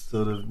villain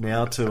sort of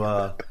now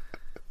to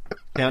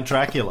Count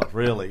Dracula,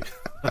 really.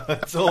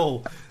 It's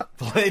all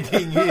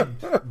blending in.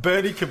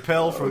 Bernie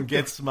Capel from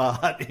Get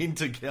Smart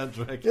into Count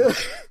Dracula.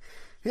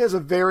 He has a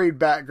varied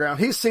background.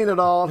 He's seen it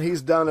all.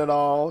 He's done it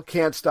all.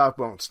 Can't stop,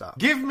 won't stop.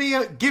 Give me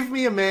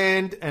a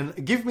man,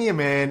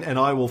 and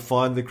I will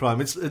find the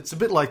crime. It's a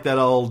bit like that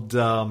old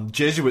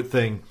Jesuit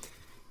thing.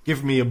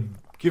 Give me a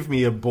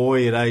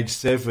boy at age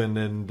 7,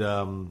 and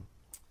I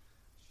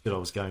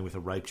was going with a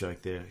rape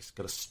joke there. He's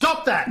got to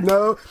stop that.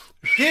 No,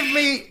 give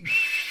me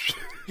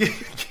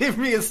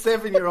a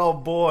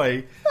 7-year-old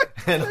boy,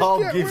 and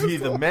I'll give you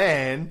the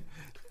man.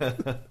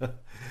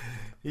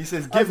 He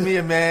says, give me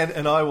a man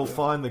and I will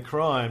find the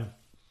crime.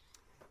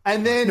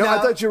 And then... No, I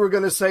thought you were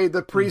going to say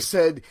the priest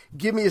said,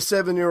 give me a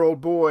 7-year-old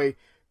boy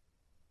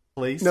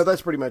please. No,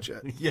 that's pretty much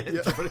it.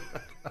 Yeah.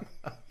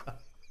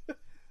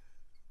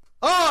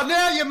 Oh,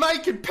 now you're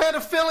making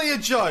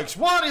pedophilia jokes.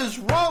 What is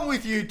wrong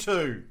with you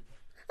two?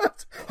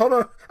 Hold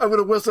on, I'm going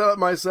to whistle at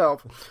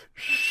myself.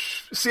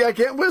 See, I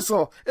can't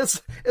whistle.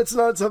 It's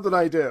not something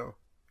I do.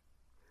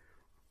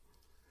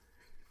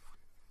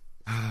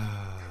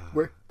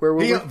 Where were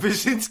we?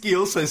 Wyszynski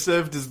also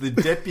served as the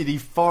deputy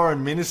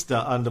foreign minister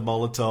under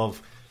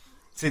Molotov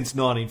since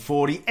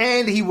 1940,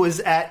 and he was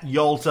at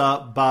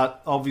Yalta,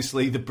 but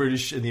obviously the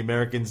British and the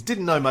Americans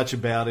didn't know much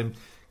about him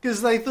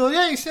because they thought,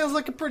 yeah, he sounds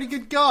like a pretty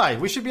good guy.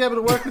 We should be able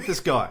to work with this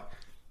guy.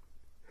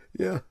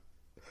 Yeah.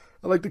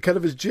 I like the cut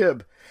of his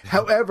jib.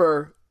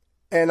 However,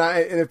 and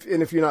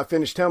if you're not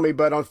finished, tell me,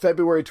 but on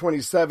February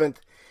 27th,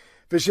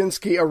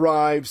 Wyszynski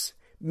arrives,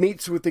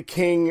 meets with the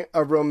king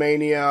of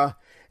Romania,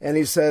 and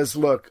he says,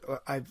 look,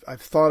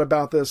 I've thought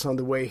about this on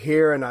the way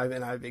here, and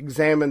I've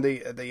examined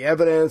the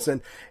evidence,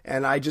 and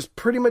I just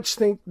pretty much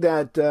think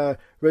that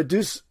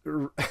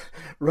Radescu,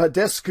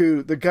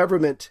 the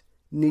government,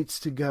 needs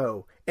to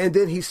go. And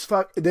then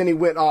then he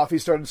went off. He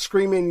started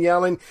screaming,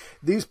 yelling.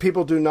 These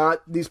people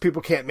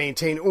can't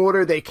maintain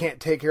order. They can't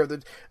take care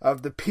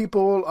of the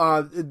people.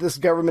 This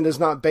government is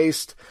not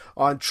based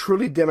on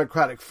truly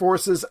democratic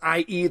forces,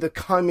 i.e. the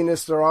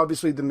communists are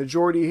obviously the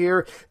majority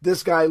here.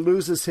 This guy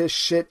loses his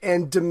shit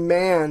and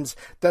demands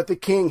that the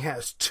king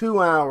has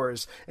 2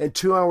 hours and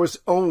 2 hours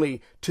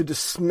only to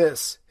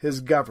dismiss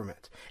his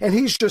government. And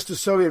he's just a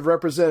Soviet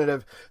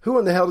representative. Who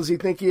in the hell does he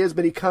think he is?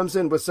 But he comes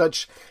in with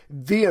such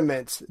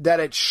vehemence that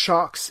it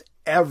shocks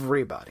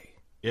everybody.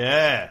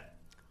 Yeah.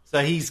 So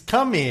he's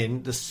come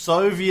in, the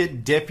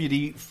Soviet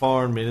deputy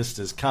foreign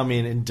ministers come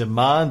in and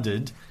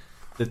demanded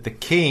that the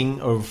king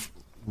of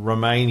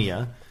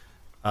Romania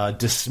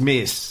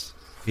dismiss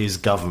his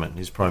government,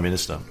 his prime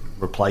minister,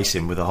 replace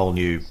him with a whole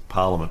new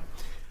parliament.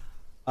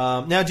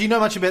 Now, do you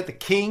know much about the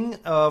king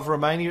of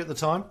Romania at the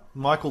time,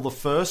 Michael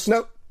I?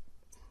 No.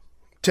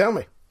 Tell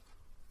me.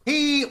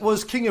 He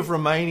was king of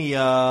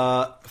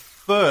Romania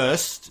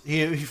first.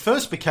 He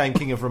first became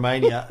king of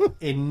Romania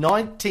in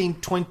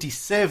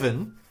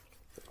 1927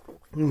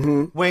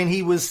 when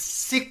he was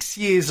 6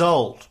 years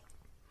old.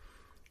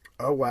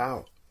 Oh,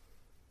 wow.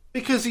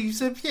 Because he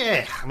said,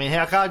 yeah, I mean,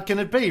 how hard can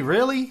it be,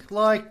 really?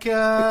 Like...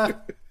 a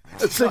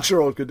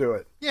 6-year-old could do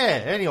it. Yeah,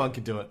 anyone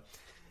could do it.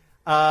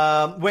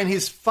 When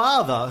his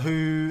father,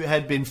 who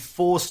had been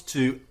forced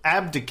to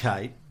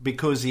abdicate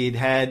because he had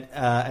had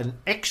an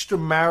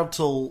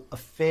extramarital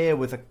affair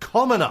with a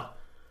commoner.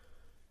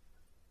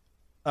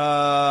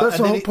 That's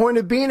the whole point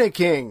of being a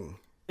king.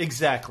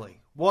 Exactly.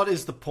 What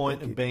is the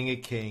point of being a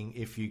king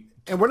if you...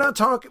 And we're not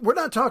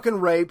talking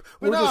rape.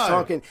 We're just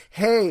talking,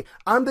 hey,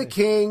 I'm the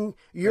king.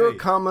 You're a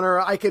commoner.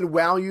 I can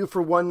wow you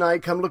for one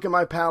night. Come look at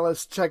my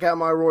palace. Check out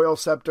my royal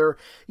scepter.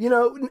 You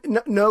know,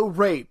 no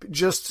rape,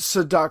 just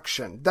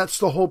seduction. That's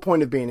the whole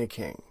point of being a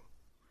king.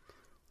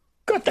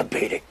 Good to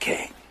be the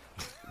king.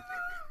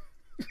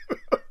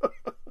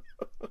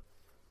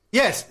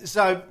 Yes,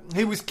 so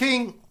he was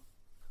king.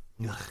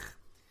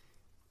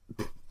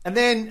 And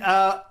then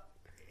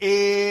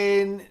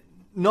in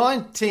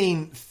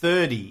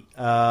 1930,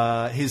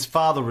 his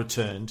father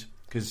returned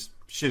because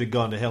shit had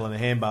gone to hell in a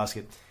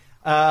handbasket.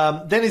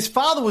 Then his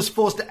father was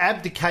forced to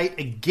abdicate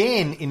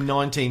again in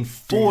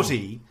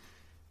 1940,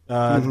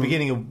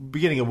 the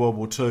beginning of World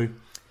War II.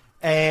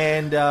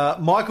 And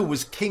Michael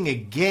was king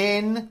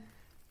again,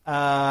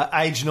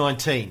 age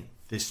 19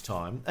 this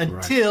time,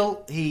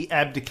 until he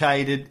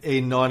abdicated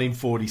in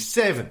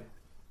 1947.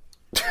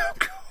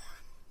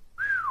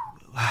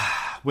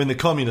 When the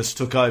communists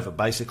took over,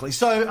 basically.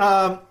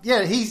 So,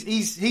 yeah,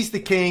 he's the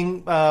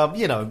king.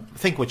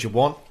 Think what you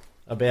want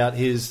about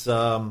his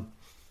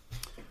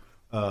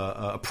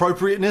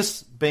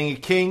appropriateness being a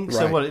king. Right.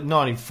 So, what, in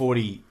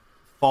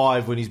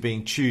 1945, when he's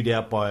being chewed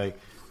out by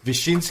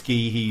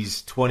Wyszynski,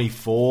 he's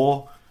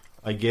 24,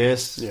 I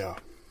guess. Yeah.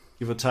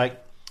 Give or take.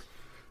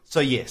 So,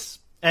 yes.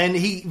 And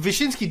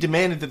Wyszynski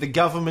demanded that the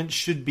government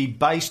should be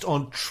based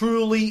on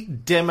truly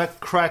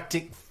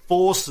democratic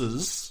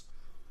forces.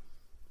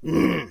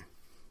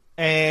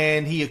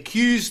 And he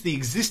accused the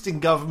existing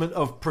government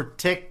of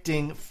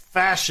protecting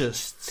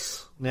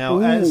fascists. Now,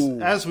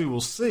 as we will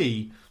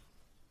see,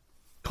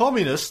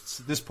 communists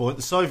at this point,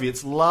 the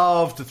Soviets,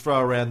 love to throw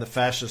around the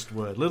fascist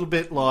word. A little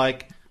bit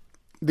like...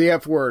 the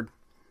F word.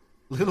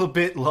 A little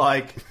bit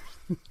like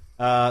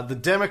the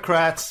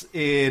Democrats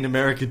in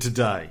America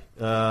today.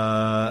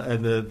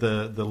 And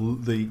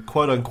the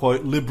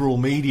quote-unquote liberal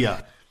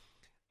media.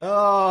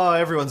 Oh,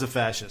 everyone's a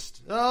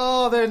fascist.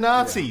 Oh, they're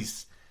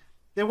Nazis. Yeah.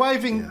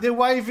 They're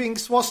waving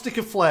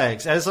swastika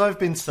flags, as I've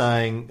been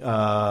saying,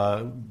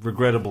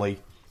 regrettably,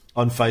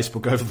 on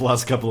Facebook over the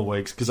last couple of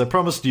weeks, because I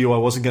promised you I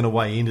wasn't going to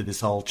weigh into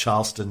this whole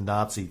Charleston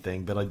Nazi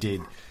thing, but I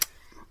did.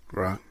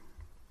 Right.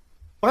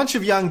 Bunch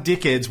of young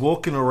dickheads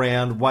walking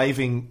around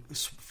waving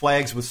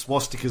flags with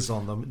swastikas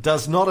on them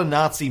does not a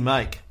Nazi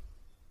make.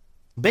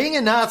 Being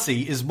a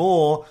Nazi is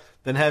more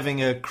than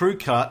having a crew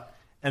cut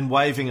and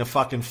waving a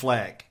fucking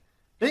flag.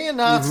 Being a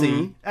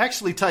Nazi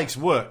actually takes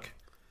work.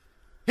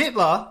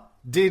 Hitler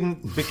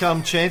didn't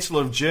become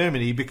Chancellor of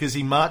Germany because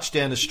he marched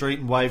down the street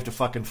and waved a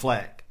fucking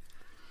flag.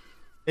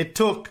 It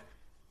took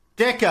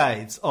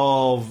decades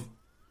of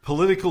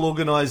political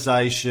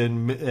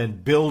organisation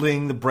and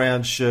building the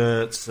brown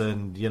shirts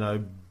and, you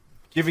know,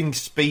 giving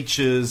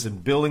speeches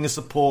and building a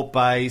support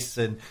base.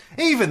 And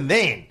even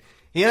then,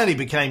 he only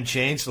became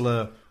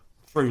Chancellor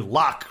through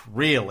luck,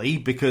 really,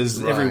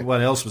 because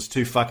everyone else was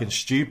too fucking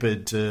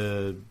stupid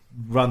to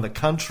run the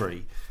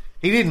country.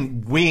 He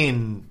didn't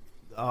win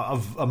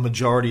a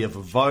majority of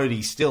a vote.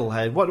 He still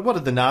had... What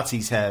did the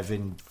Nazis have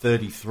in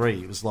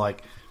 1933? It was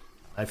like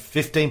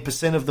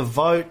 15% of the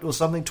vote or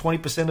something,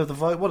 20% of the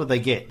vote. What did they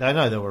get? I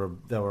know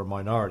they were a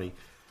minority.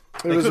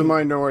 It was a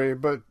minority,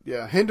 but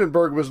yeah,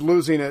 Hindenburg was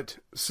losing it.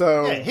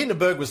 So yeah,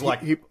 Hindenburg was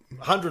like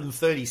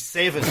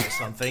 137 or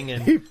something,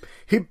 and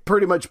he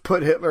pretty much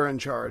put Hitler in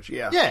charge.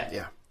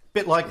 Yeah.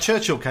 Bit like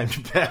Churchill came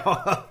to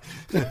power.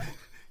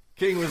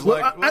 King was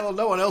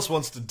no one else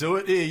wants to do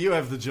it. Here, you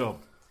have the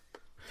job.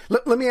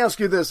 Let me ask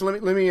you this.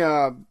 Let me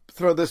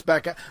throw this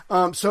back at.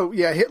 So,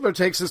 yeah, Hitler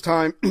takes his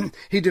time.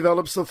 He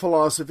develops the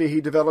philosophy. He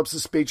develops the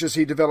speeches.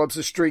 He develops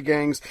the street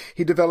gangs.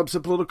 He develops a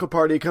political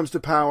party. He comes to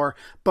power.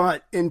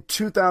 But in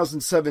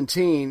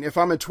 2017, if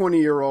I'm a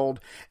 20-year-old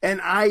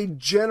and I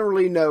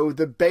generally know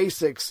the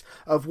basics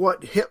of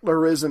what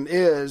Hitlerism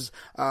is,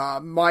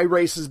 my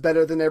race is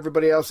better than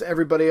everybody else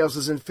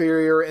is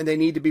inferior, and they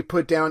need to be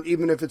put down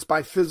even if it's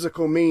by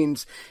physical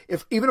means.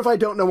 Even if I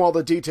don't know all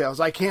the details,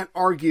 I can't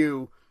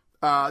argue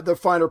the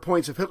finer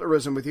points of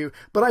Hitlerism with you,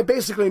 but I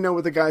basically know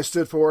what the guy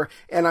stood for,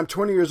 and I'm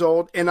 20 years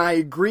old, and I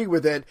agree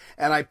with it,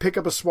 and I pick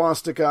up a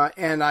swastika,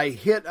 and I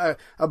hit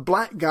a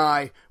black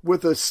guy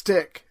with a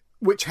stick,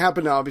 which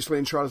happened obviously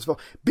in Charlottesville.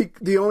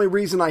 The only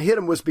reason I hit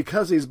him was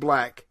because he's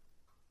black.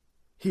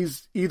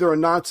 He's either a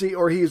Nazi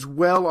or he's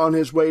well on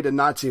his way to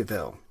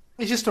Naziville.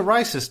 He's just a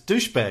racist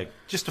douchebag.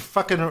 Just to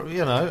fucking,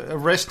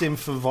 arrest him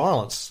for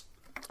violence,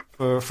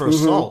 for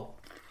assault.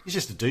 He's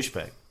just a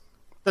douchebag.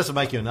 Doesn't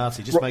make you a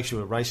Nazi, just makes you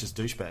a racist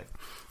douchebag.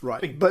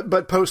 Right,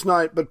 but post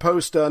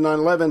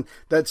 9/11,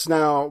 that's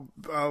now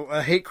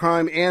a hate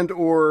crime and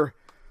or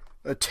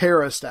a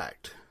terrorist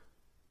act.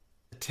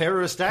 A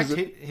terrorist act,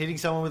 hitting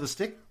someone with a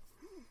stick?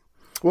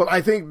 Well,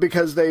 I think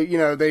because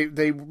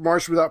they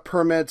marched without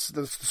permits,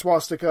 the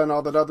swastika and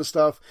all that other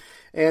stuff,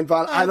 and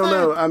I don't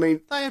know. I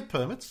mean, they had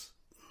permits.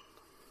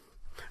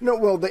 No,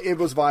 well, it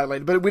was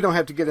violated, but we don't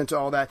have to get into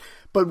all that.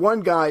 But one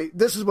guy,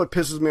 this is what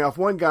pisses me off.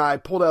 One guy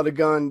pulled out a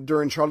gun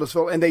during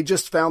Charlottesville, and they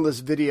just found this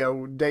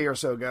video a day or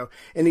so ago,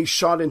 and he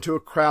shot into a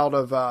crowd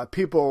of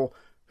people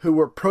who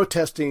were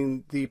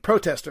protesting the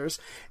protesters,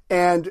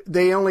 and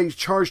they only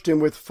charged him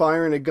with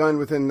firing a gun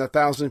within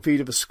 1,000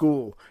 feet of a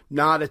school,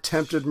 not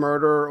attempted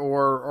murder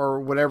or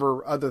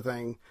whatever other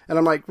thing. And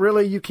I'm like,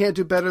 really? You can't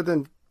do better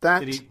than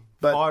that?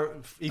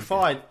 He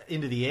fired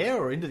into the air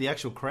or into the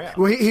actual crowd?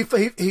 Well, he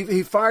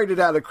fired it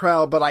at a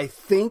crowd, but I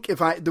think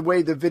the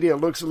way the video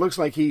looks, it looks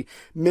like he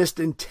missed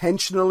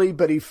intentionally,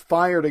 but he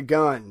fired a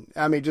gun.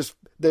 I mean,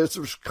 this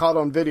was caught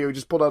on video. He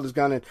just pulled out his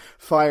gun and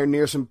fired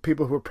near some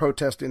people who were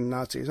protesting the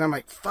Nazis. I'm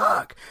like,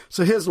 fuck.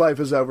 So his life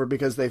is over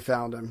because they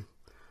found him.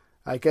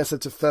 I guess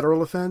it's a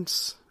federal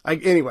offense.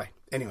 Anyway.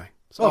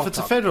 So if it's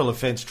a federal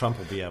offense, Trump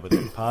will be able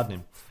to pardon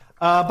him.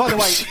 By the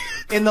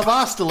way, in the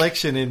last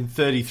election in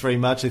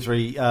March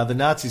 33, the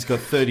Nazis got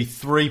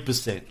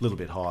 33%, a little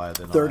bit higher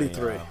than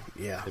 33.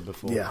 Said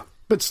before. Yeah.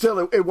 But still,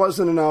 it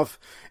wasn't enough,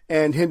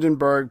 and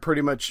Hindenburg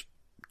pretty much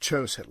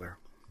chose Hitler.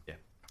 Yeah.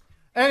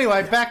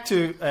 Anyway, back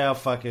to our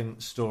fucking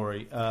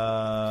story.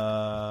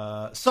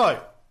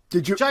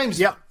 Did you...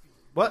 James... Yeah.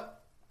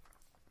 What?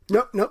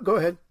 No, go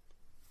ahead.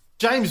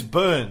 James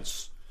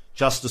Burns,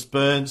 Justice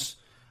Burns...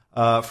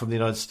 from the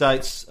United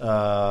States.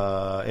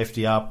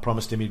 FDR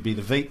promised him he'd be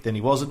the Veep, then he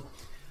wasn't.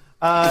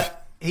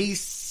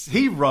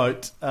 He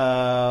wrote,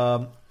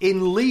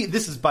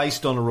 this is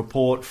based on a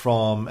report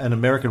from an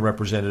American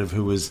representative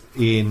who was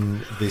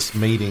in this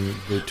meeting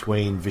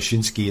between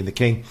Wyszynski and the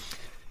King.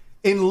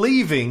 In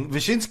leaving,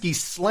 Wyszynski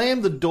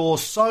slammed the door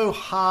so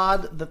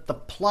hard that the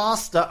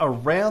plaster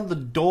around the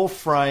door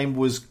frame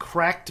was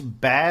cracked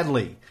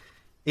badly.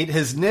 It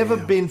has never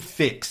been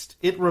fixed.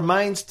 It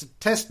remains to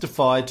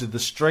testify to the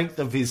strength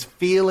of his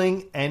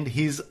feeling and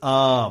his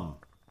arm.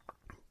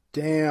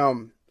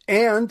 Damn.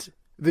 And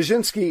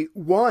Wyszynski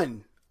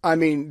won. I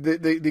mean,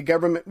 the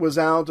government was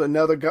out.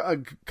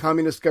 Another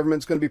communist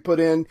government's going to be put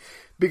in.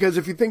 Because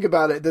if you think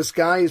about it, this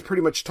guy is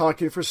pretty much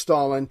talking for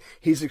Stalin.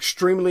 He's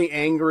extremely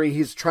angry.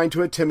 He's trying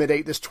to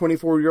intimidate this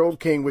 24-year-old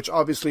king, which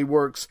obviously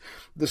works.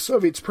 The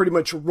Soviets pretty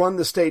much run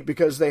the state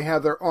because they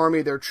have their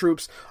army, their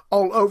troops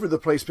all over the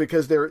place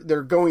because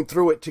they're going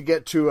through it to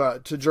get to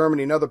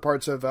Germany and other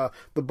parts of the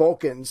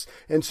Balkans.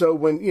 And so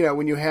when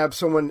you have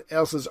someone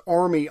else's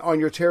army on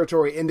your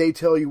territory and they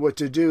tell you what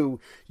to do,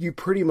 you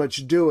pretty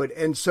much do it.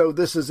 And so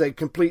this is a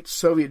complete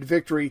Soviet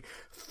victory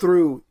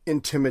through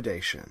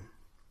intimidation.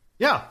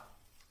 Yeah.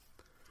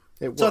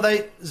 So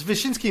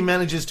Wyszynski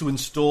manages to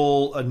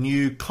install a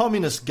new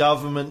communist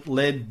government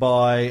led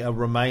by a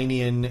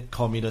Romanian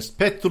communist,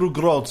 Petru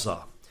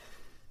Groza.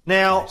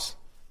 Now, nice.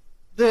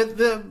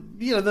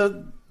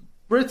 the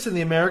Brits and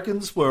the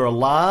Americans were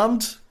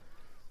alarmed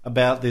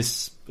about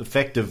this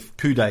effective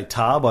coup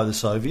d'etat by the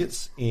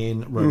Soviets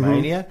in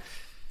Romania.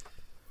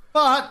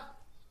 But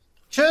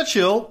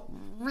Churchill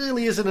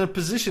really isn't in a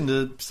position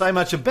to say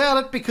much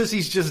about it because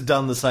he's just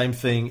done the same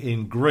thing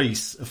in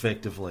Greece,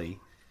 effectively.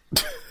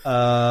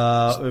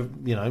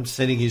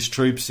 Sending his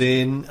troops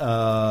in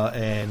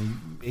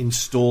and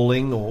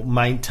installing or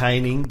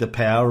maintaining the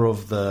power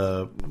of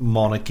the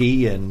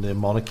monarchy and the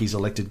monarchy's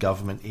elected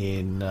government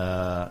in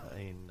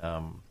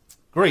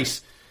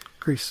Greece.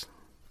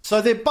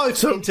 So they're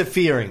both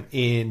interfering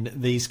in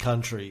these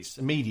countries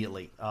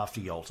immediately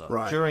after Yalta,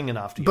 during and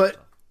after Yalta.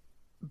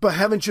 But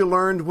haven't you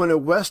learned when a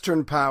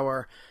Western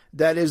power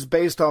that is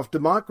based off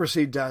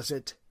democracy does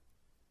it,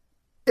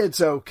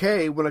 it's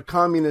okay. When a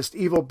communist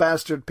evil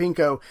bastard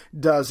pinko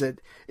does it,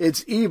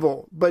 it's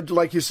evil. But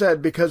like you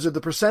said, because of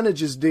the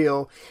percentages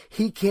deal,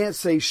 he can't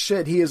say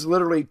shit. He has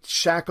literally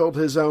shackled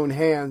his own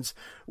hands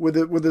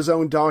with his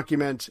own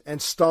document,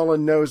 and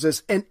Stalin knows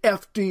this, and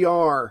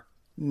FDR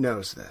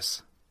knows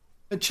this.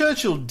 And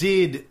Churchill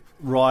did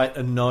write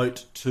a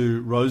note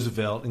to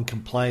Roosevelt and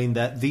complain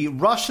that the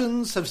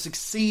Russians have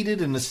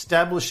succeeded in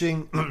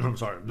establishing...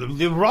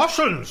 the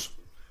Russians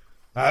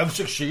have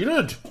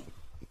succeeded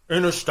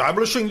in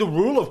establishing the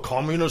rule of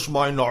communist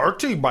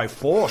minority by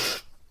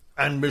force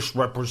and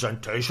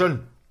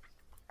misrepresentation.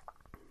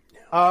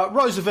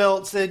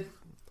 Roosevelt said,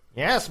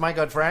 "Yes, my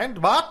good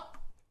friend, but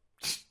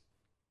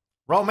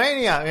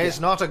Romania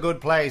is not a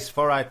good place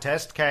for a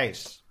test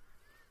case."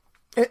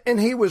 And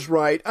he was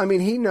right. I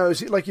mean, he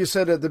knows, like you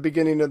said at the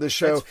beginning of the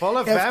show, it's full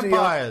of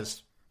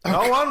vampires.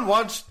 No one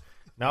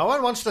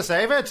wants to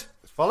save it.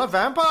 It's full of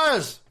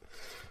vampires.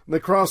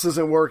 The cross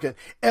isn't working.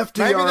 Maybe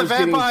the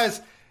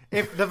vampires,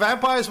 if the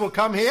vampires will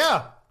come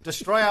here,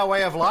 destroy our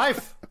way of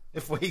life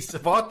if we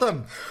support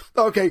them.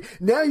 Okay,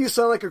 now you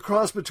sound like a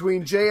cross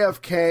between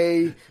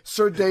JFK,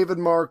 Sir David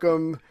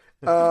Markham,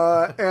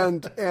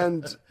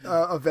 and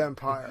a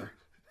vampire.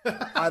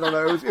 I don't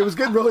know. It was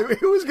getting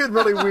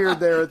really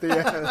weird there at the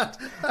end.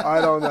 I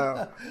don't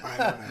know.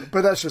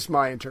 But that's just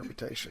my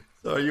interpretation.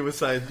 So you were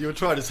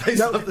trying to say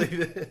something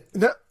there.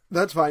 No,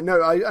 that's fine.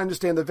 No, I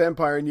understand the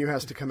vampire in you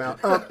has to come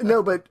out.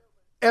 No, but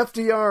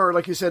FDR,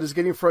 like you said, is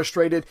getting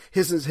frustrated.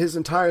 His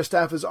entire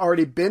staff has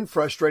already been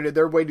frustrated.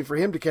 They're waiting for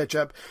him to catch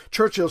up.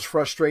 Churchill's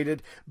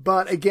frustrated,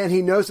 but again,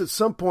 he knows at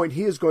some point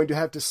he is going to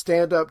have to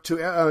stand up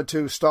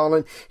to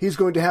Stalin. He's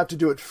going to have to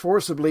do it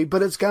forcibly,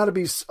 but it's got to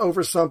be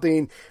over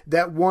something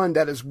that, one,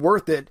 that is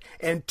worth it,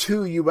 and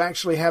two, you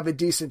actually have a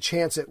decent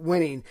chance at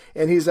winning.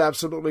 And he's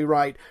absolutely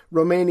right.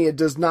 Romania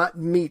does not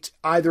meet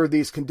either of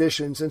these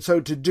conditions, and so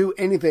to do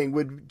anything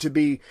would to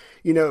be,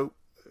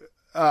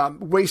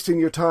 wasting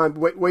your time.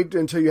 Wait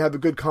until you have a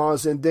good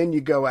cause, and then you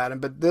go at him.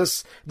 But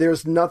there's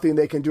nothing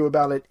they can do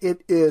about it.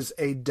 It is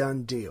a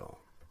done deal.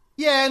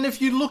 Yeah, and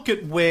if you look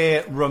at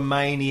where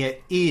Romania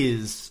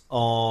is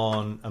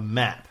on a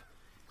map,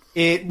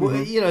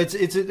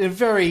 it's a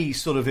very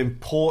sort of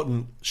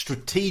important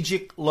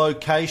strategic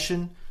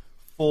location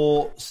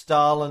for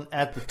Stalin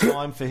at the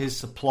time, for his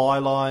supply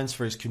lines,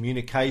 for his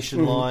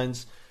communication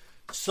lines.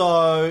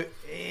 So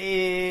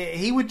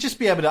he would just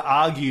be able to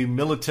argue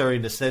military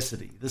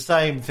necessity, the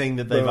same thing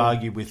that they've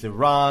argued with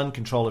Iran,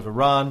 control of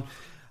Iran,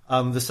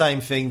 the same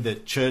thing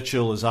that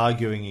Churchill is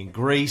arguing in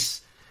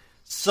Greece.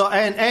 So,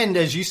 and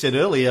as you said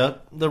earlier,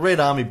 the Red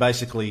Army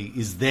basically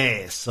is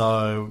there.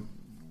 So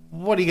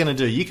what are you going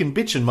to do? You can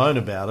bitch and moan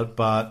about it,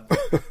 but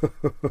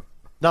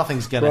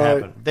nothing's going to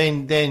happen.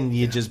 Then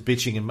you're just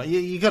bitching and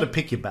you got to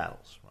pick your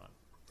battles.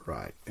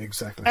 Right,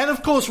 exactly. And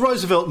of course,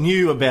 Roosevelt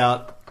knew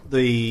about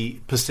the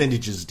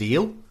percentages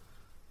deal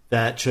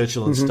that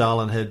Churchill and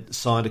Stalin had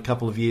signed a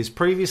couple of years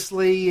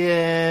previously,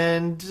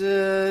 and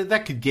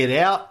that could get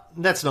out.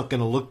 That's not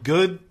going to look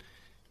good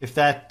if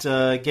that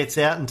gets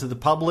out into the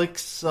public.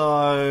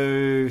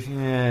 So,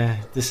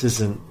 this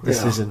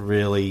isn't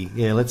really.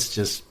 Yeah, let's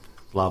just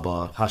blah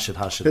blah, hush it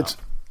up.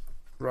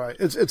 Right.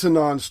 It's a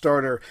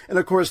non-starter. And,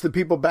 of course, the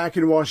people back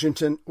in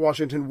Washington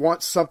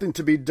want something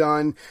to be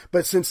done.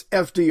 But since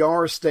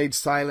FDR stayed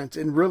silent,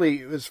 and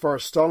really, as far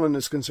as Stalin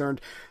is concerned,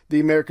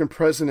 the American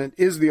president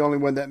is the only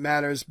one that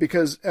matters.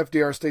 Because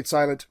FDR stayed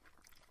silent,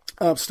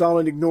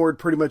 Stalin ignored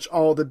pretty much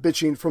all the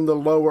bitching from the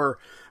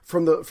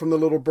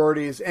little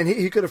birdies, and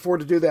he could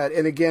afford to do that.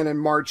 And again, in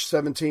March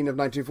 17 of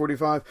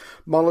 1945,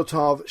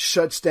 Molotov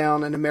shuts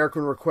down an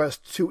American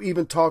request to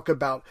even talk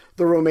about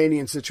the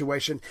Romanian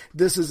situation.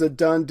 This is a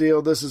done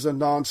deal. This is a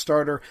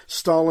non-starter.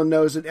 Stalin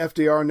knows it.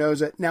 FDR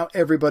knows it. Now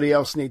everybody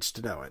else needs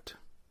to know it.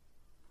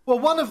 Well,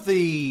 one of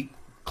the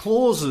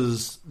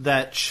clauses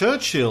that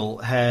Churchill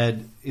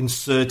had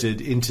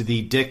inserted into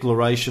the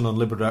Declaration on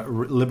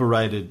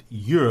Liberated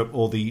Europe,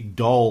 or the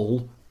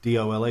DOLE,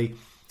 D-O-L-E,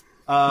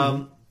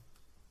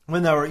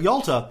 when they were at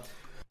Yalta,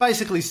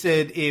 basically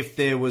said if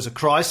there was a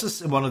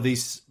crisis in one of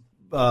these,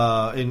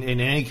 in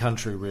any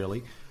country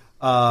really,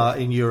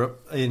 in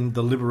Europe, in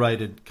the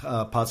liberated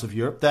parts of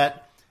Europe,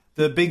 that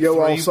the big three,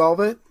 all solve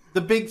it.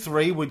 The big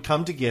three would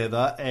come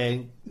together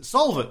and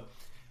solve it.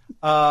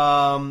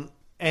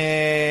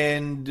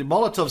 And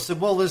Molotov said,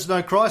 well, there's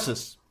no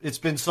crisis. It's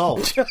been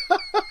solved.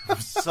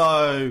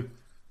 So,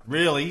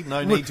 really,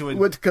 no need to...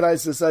 What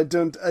crisis?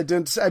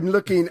 I'm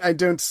looking, I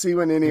don't see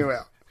one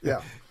anywhere.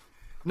 Yeah.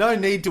 No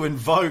need to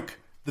invoke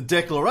the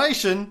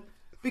declaration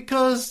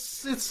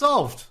because it's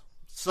solved.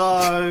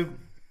 So,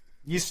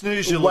 you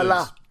snooze, you lose.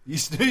 Voila. You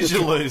snooze,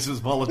 you lose,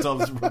 was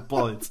Molotov's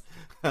replies.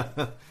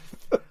 But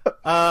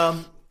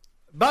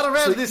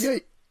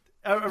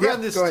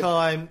around this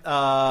time,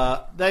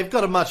 they've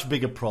got a much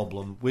bigger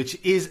problem, which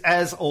is,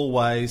 as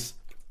always,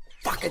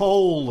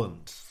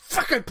 Poland.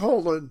 Fucking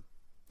Poland.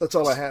 That's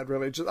all I had,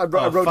 really. I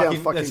wrote down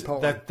fucking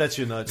Poland. That's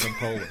your notes on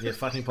Poland. Yeah,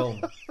 fucking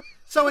Poland.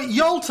 So at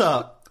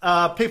Yalta,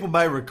 people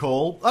may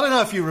recall, I don't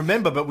know if you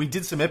remember, but we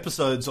did some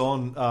episodes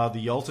on the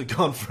Yalta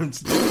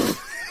conference.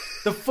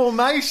 The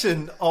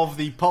formation of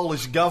the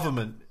Polish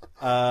government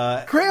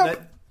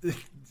that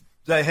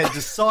they had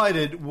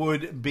decided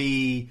would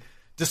be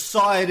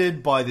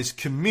decided by this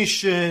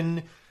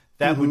commission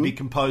that would be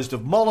composed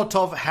of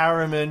Molotov,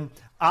 Harriman,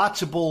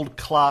 Archibald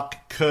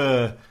Clark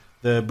Kerr,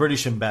 the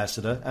British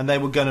ambassador, and they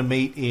were going to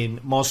meet in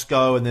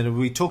Moscow. And then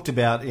we talked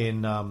about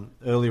in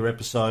earlier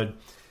episode,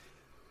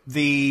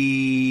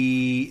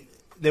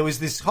 there was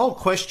this whole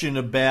question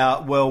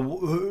about, well,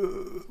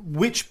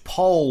 which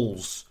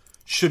Poles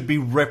should be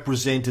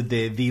represented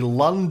there? The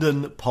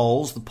London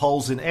Poles, the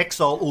Poles in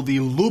exile, or the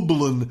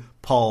Lublin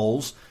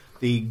Poles,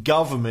 the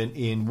government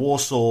in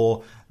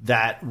Warsaw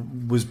that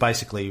was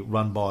basically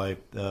run by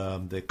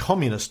the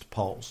communist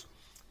Poles.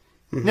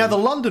 Now, the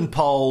London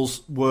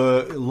Poles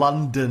were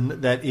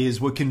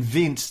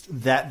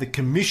convinced that the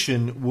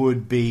commission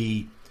would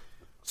be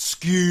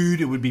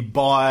skewed, it would be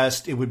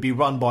biased, it would be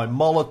run by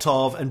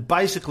Molotov, and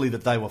basically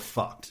that they were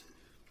fucked.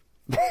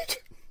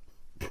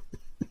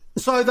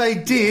 So they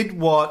did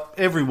what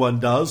everyone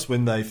does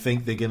when they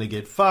think they're going to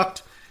get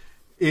fucked.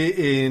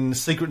 In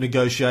secret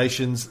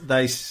negotiations,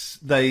 they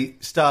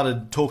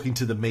started talking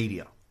to the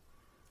media,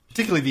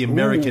 particularly the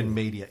American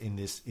media in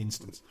this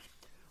instance.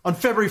 On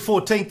February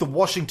 14th, the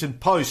Washington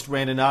Post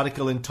ran an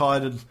article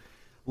entitled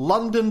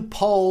 "London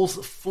Poles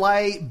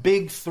Flay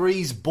Big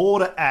Three's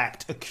Border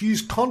Act,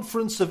 Accuse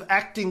Conference of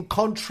Acting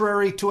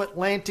Contrary to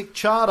Atlantic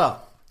Charter."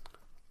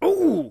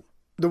 Ooh!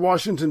 The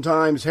Washington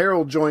Times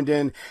Herald joined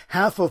in.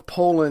 Half of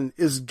Poland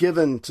is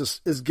given to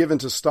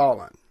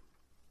Stalin.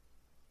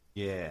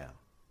 Yeah.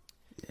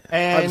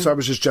 I'm sorry, I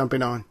was just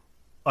jumping on.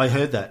 I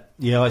heard that.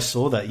 Yeah, I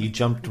saw that. You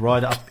jumped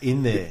right up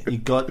in there.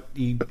 You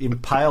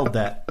impaled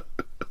that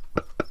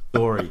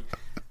story.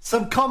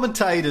 Some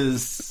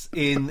commentators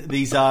in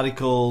these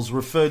articles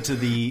referred to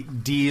the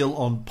deal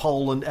on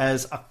Poland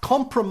as a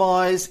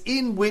compromise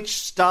in which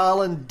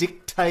Stalin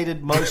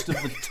dictated most of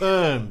the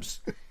terms.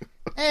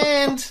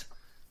 And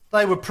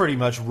they were pretty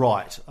much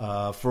right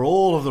for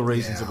all of the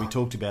reasons that we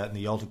talked about in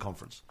the Yalta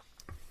conference.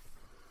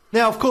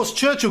 Now, of course,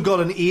 Churchill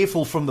got an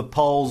earful from the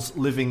Poles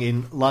living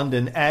in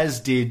London, as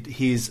did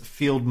his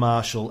Field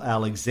Marshal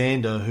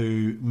Alexander,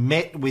 who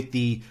met with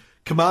the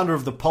commander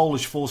of the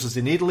Polish forces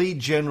in Italy,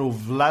 General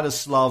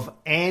Władysław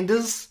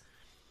Anders,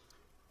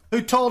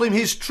 who told him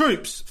his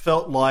troops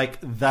felt like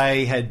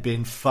they had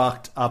been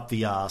fucked up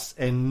the arse,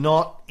 and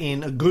not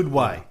in a good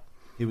way.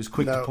 He was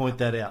quick to point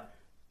that out.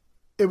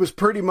 It was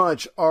pretty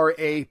much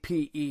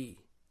RAPE.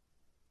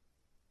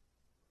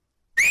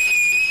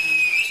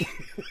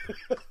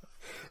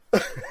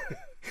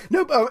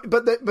 No,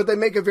 but they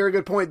make a very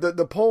good point.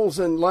 The Poles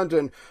in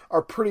London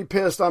are pretty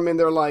pissed. I mean,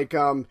 they're like,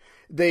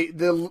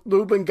 the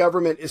Lublin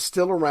government is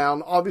still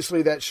around.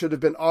 Obviously, that should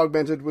have been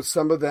augmented with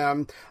some of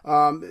them.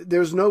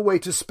 There's no way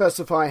to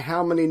specify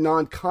how many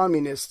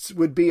non-communists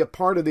would be a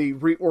part of the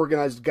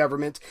reorganized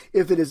government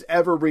if it is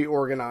ever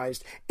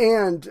reorganized.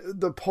 And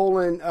the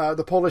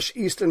Polish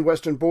east and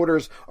western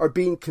borders are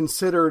being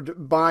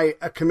considered by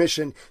a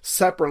commission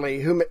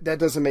separately. That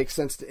doesn't make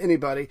sense to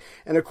anybody.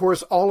 And of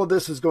course, all of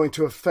this is going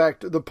to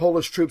affect the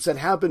Polish troops that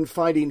have been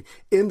fighting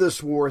in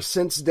this war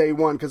since day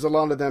one, because a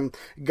lot of them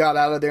got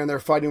out of there and they're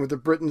fighting with the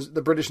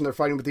British, and they're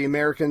fighting with the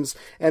Americans.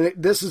 And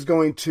this is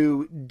going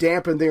to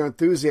dampen their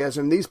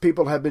enthusiasm. These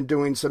people have been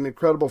doing some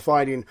incredible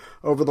fighting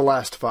over the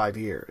last 5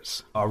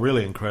 years. Oh,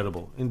 really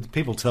incredible. And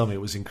people tell me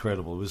it was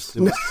incredible. It was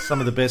some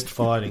of the best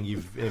fighting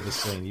you've ever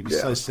seen. You'd be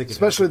so sick of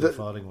especially how the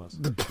fighting was.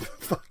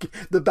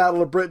 The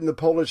Battle of Britain, the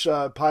Polish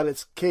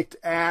pilots kicked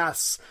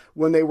ass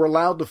when they were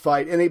allowed to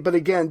fight. But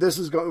again, this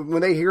is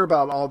when they hear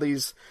about all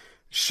these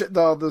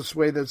all this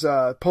way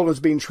that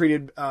Poland's being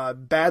treated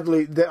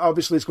badly,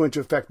 obviously it's going to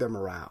affect their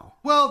morale.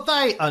 Well,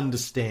 they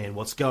understand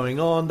what's going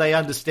on. They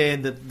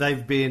understand that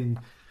they've been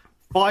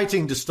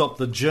fighting to stop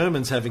the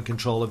Germans having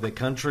control of their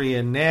country,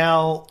 and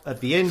now,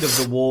 at the end of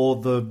the war,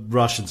 the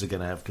Russians are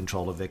going to have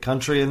control of their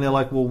country, and they're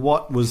like, well,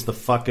 what was the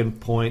fucking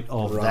point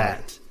of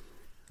that?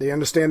 They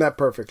understand that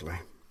perfectly.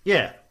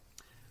 Yeah.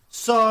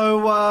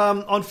 So,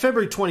 on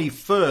February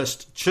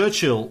 21st,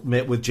 Churchill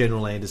met with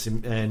General Anders,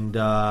 and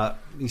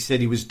he said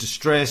he was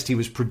distressed. He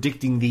was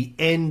predicting the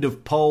end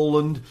of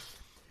Poland.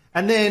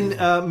 And then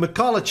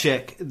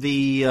Mikolajczyk,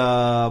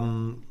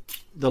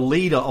 the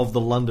leader of the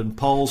London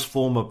Poles,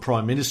 former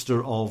Prime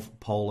Minister of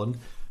Poland,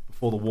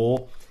 before the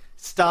war,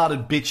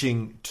 started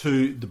bitching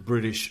to the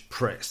British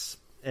press.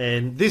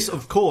 And this,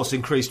 of course,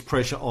 increased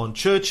pressure on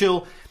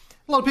Churchill.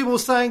 A lot of people were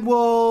saying,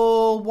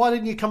 well, why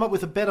didn't you come up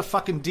with a better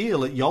fucking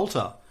deal at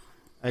Yalta?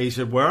 And he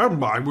said,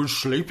 well, I was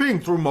sleeping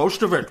through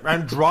most of it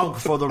and drunk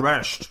for the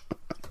rest.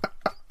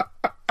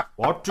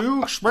 What do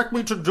you expect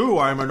me to do?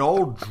 I'm an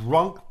old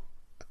drunk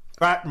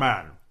fat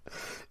man.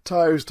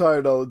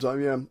 Tired all the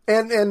time, yeah.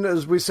 And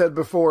as we said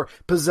before,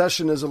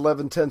 possession is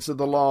 11/10 of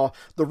the law.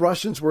 The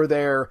Russians were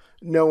there.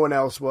 No one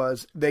else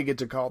was. They get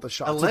to call the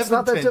shots.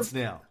 11/10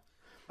 now.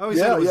 Oh, he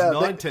said it was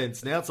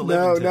 9/10. Now it's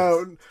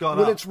 11/10. No.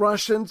 When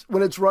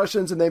it's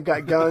Russians and they've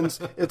got guns,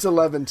 it's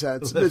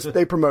 11/10.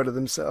 They promoted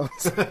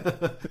themselves.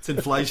 It's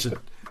inflation.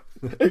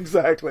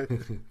 Exactly.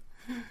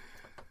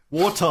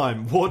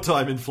 Wartime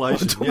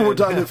inflation.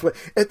 Wartime inflation.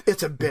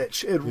 It's a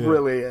bitch. It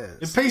really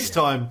is. In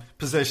peacetime,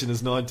 possession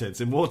is 9/10.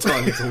 In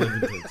wartime, it's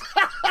 11/10.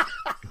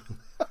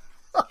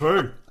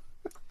 True.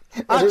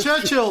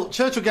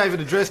 Churchill gave an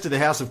address to the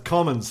House of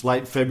Commons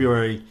late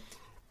February,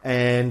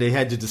 and he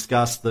had to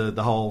discuss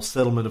the whole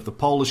settlement of the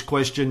Polish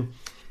question.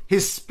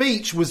 His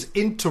speech was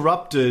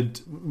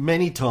interrupted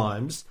many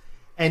times,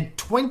 and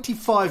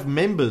 25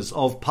 members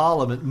of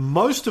Parliament,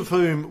 most of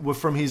whom were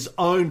from his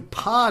own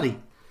party,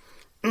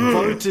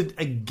 voted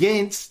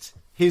against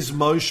his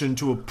motion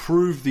to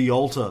approve the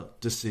Yalta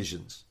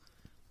decisions.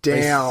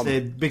 Damn.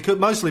 They said,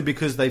 mostly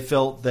because they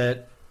felt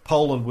that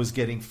Poland was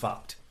getting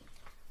fucked.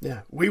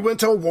 Yeah. We went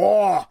to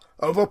war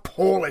over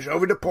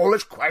the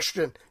Polish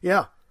question.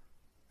 Yeah.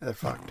 They're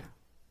fucked.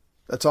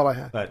 That's all I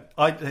have. But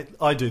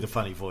I do the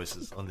funny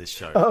voices on this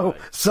show. Oh,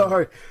 right?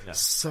 sorry. No.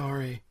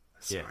 Sorry.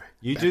 Yeah.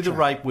 You do the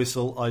rape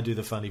whistle, I do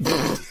the funny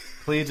voices.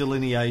 Clear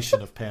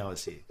delineation of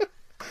powers here.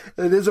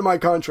 It is in my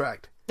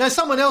contract. Now,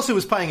 someone else who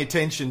was paying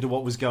attention to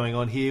what was going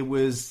on here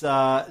was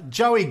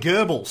Joey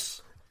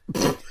Goebbels.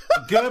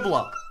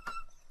 Goebbler.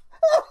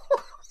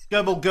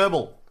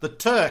 Goebbel. The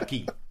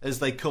turkey, as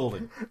they call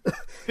him.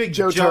 Big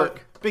Joe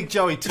Turk. Big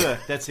Joey Turk,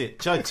 that's it.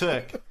 Joe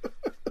Turk.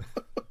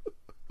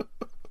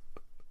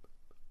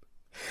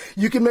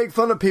 You can make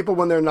fun of people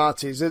when they're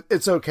Nazis.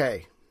 It's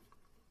okay.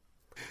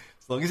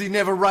 As long as he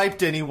never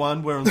raped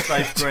anyone, we're on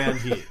safe ground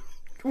here.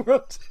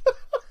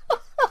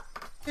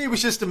 He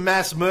was just a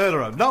mass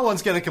murderer. No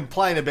one's going to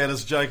complain about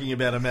us joking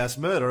about a mass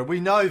murderer.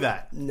 We know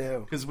that. No.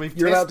 Because we've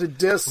tested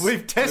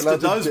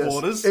those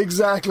waters.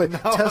 Exactly.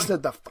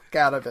 Tested the fuck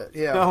out of it.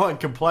 Yeah. No one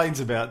complains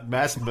about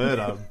mass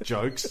murder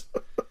jokes.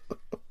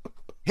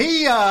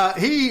 He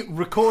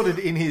recorded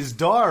in his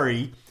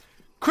diary,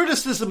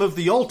 criticism of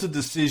the Yalta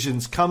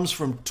decisions comes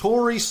from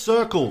Tory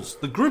circles.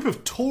 The group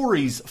of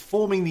Tories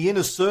forming the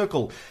inner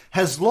circle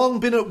has long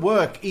been at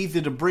work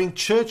either to bring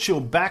Churchill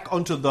back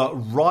onto the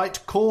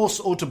right course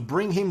or to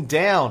bring him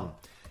down.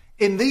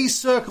 In these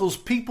circles,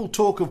 people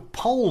talk of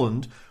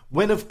Poland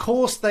when, of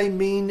course, they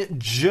mean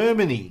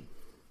Germany.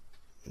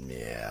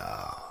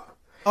 Yeah.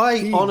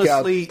 I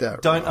honestly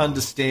don't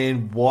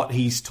understand what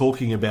he's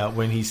talking about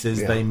when he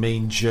says they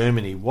mean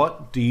Germany.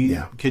 What do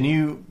you? Can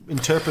you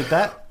interpret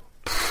that?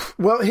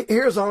 Well,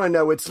 here's all I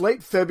know. It's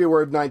late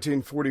February of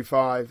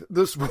 1945.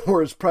 This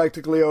war is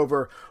practically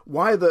over.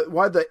 Why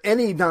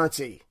any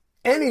Nazi,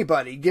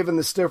 anybody given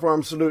the stiff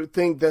arm salute,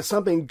 think that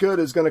something good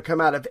is going to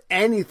come out of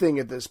anything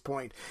at this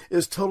point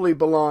is totally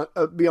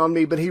beyond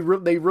me. But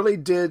they really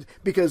did,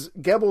 because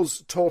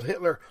Goebbels told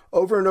Hitler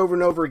over and over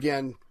and over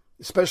again,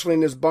 especially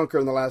in his bunker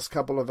in the last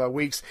couple of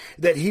weeks,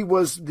 that he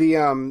was the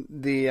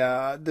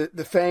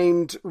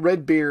famed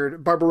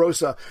Redbeard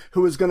Barbarossa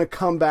who was going to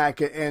come back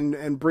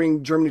and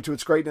bring Germany to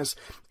its greatness.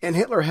 And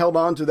Hitler held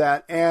on to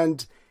that,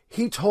 and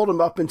he told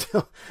him up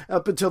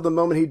until the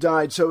moment he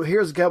died. So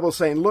here's Goebbels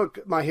saying,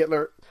 "Look, my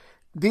Hitler,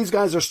 these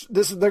guys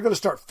they're going to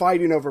start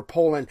fighting over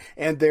Poland,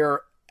 and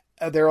their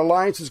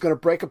alliance is going to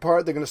break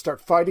apart. They're going to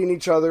start fighting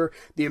each other.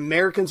 The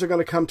Americans are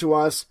going to come to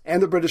us, and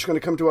the British are going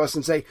to come to us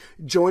and say,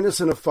 join us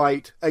in a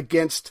fight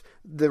against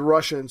the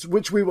Russians,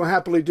 which we will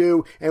happily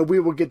do, and we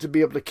will get to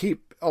be able to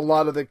keep a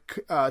lot of the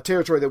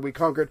territory that we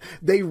conquered."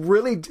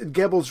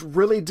 Goebbels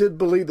really did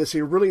believe this.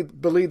 He really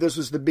believed this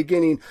was the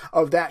beginning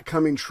of that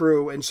coming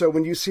true. And so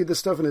when you see this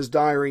stuff in his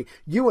diary,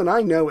 you and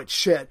I know it's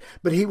shit,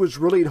 but he was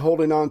really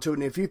holding on to it.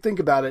 And if you think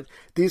about it,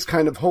 these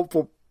kind of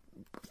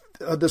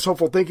this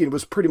hopeful thinking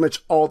was pretty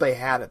much all they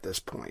had at this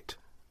point.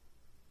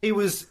 He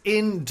was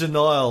in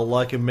denial,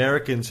 like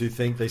Americans who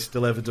think they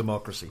still have a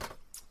democracy.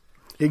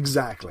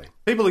 Exactly.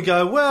 People who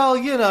go,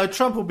 well,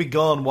 Trump will be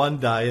gone one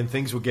day and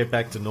things will get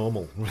back to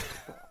normal.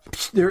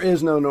 There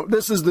is no.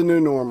 This is the new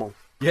normal.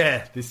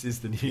 Yeah, this is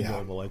the new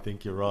normal. I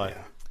think you're right.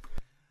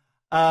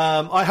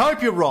 Yeah. I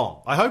hope you're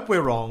wrong. I hope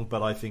we're wrong,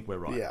 but I think we're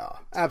right. Yeah,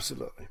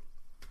 absolutely.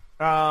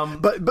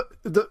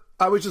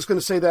 I was just going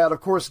to say that, of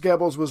course,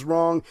 Goebbels was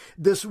wrong.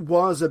 This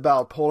was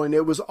about Poland.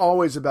 It was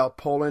always about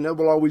Poland. It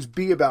will always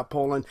be about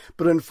Poland.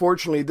 But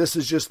unfortunately, this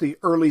is just the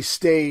early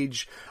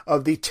stage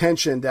of the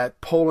tension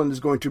that Poland is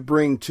going to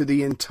bring to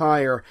the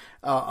entire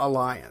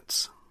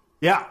alliance.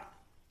 Yeah.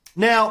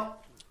 Now,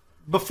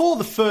 before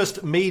the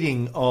first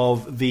meeting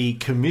of the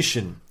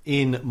commission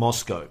in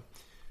Moscow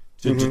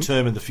to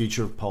determine the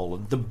future of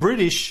Poland, the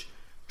British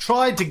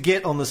tried to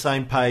get on the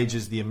same page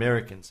as the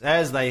Americans,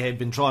 as they had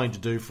been trying to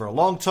do for a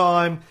long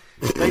time.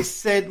 They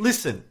said,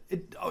 listen,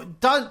 it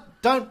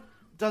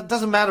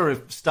doesn't matter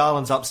if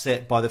Stalin's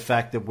upset by the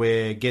fact that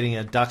we're getting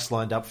our ducks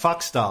lined up.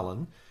 Fuck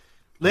Stalin.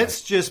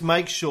 Let's just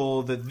make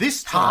sure that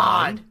this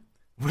time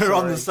we're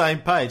on the same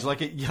page.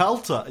 Like at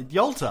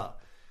Yalta,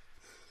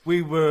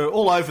 we were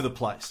all over the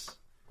place.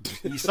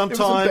 Sometimes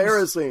it was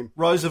embarrassing.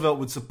 Roosevelt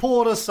would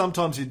support us.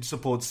 Sometimes he'd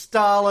support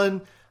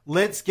Stalin.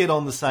 Let's get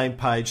on the same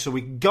page so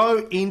we can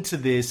go into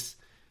this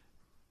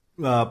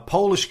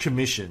Polish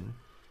commission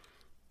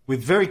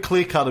with very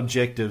clear-cut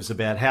objectives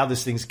about how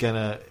this thing's going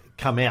to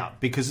come out,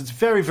 because it's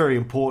very, very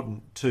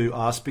important to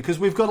us, because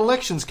we've got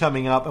elections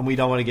coming up and we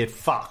don't want to get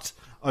fucked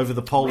over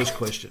the Polish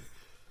question.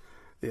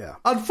 Yeah.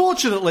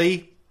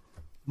 Unfortunately,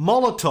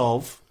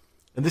 Molotov,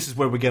 and this is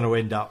where we're going to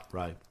end up,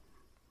 Ray.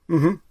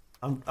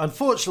 Mm-hmm.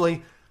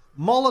 Unfortunately,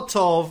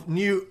 Molotov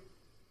knew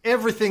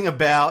everything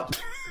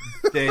about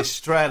their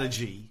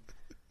strategy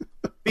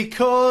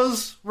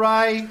because,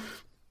 Ray...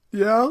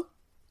 Yeah?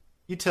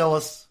 You tell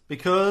us,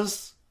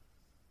 because...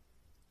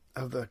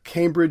 of the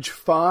Cambridge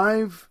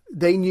Five,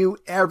 they knew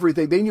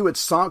everything. They knew what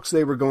socks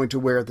they were going to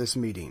wear at this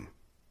meeting.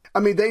 I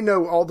mean, they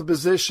know all the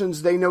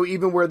positions. They know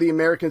even where the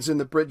Americans and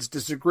the Brits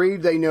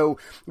disagreed. They know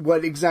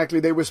what exactly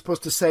they were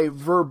supposed to say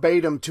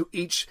verbatim to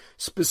each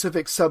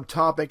specific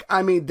subtopic.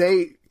 I mean,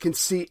 they can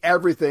see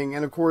everything.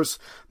 And of course,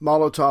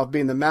 Molotov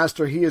being the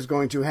master, he is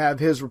going to have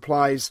his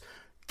replies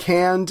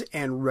canned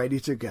and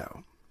ready to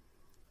go.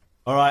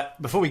 All right,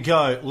 before we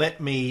go, let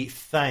me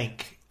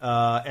thank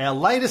our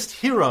latest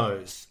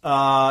heroes.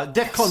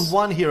 DEFCON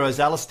 1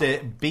 heroes,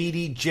 Alistair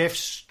Beattie, Jeff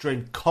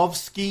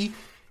Strenkovsky,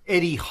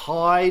 Eddie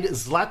Hyde,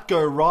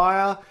 Zlatko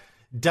Raya,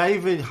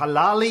 David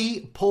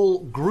Halali,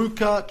 Paul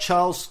Gruka,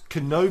 Charles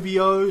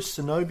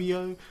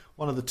Cenobio,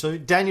 one of the two,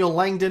 Daniel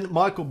Langdon,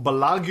 Michael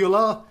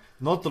Balagula,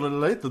 not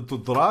related to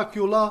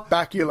Dracula.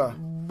 Bacula.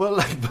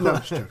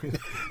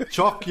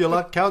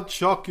 Chocula, Count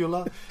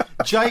Chocula,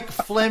 Jake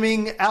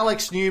Fleming,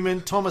 Alex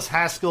Newman, Thomas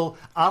Haskell,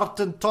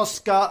 Arten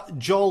Tosca,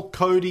 Joel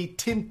Cody,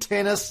 Tim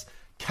Tennis,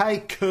 Kay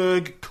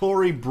Kerg,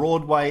 Corey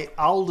Broadway,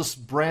 Aldous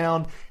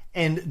Brown,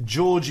 and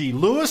Georgie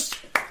Lewis.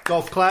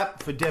 Golf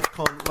clap for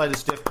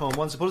latest DEFCON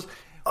 1 supporters.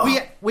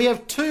 We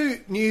have two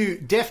new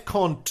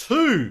DEFCON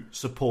 2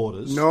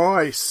 supporters.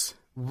 Nice.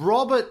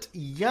 Robert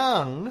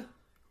Young.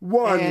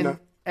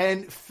 One.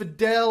 And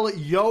Fidel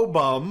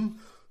Yobum.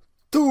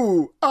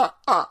 Two.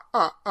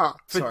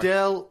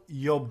 Fidel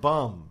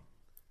Yobum.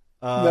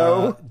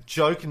 No.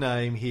 Joke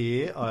name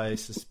here, I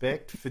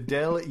suspect.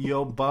 Fidel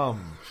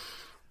Yobum.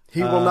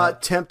 He will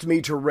not tempt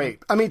me to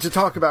rape. I mean, to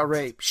talk about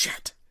rape.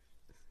 Shit.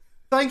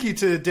 Thank you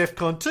to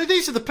DEFCON 2.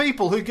 These are the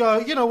people who go,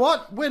 you know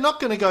what? We're not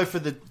going to go for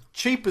the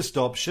cheapest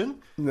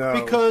option. No.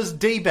 Because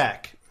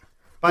D-back.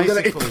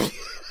 Basically.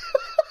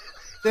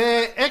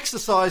 They're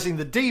exercising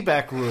the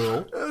D-back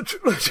rule.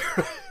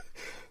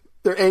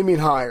 They're aiming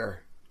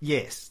higher.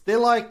 Yes. They're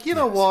like, you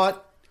know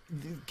what?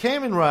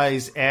 Cam and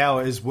Ray's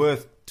hour is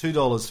worth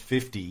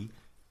 $2.50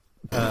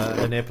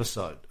 an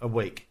episode a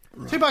week.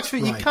 Right.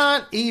 $2.50. You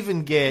can't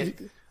even get...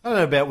 I don't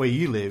know about where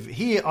you live.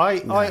 Here,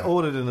 I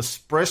ordered an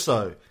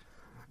espresso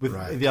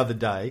the other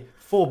day,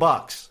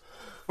 $4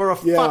 for a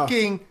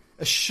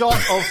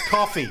shot of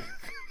coffee.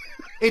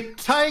 It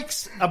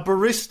takes a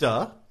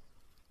barista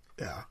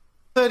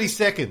 30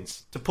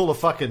 seconds to pull a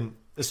fucking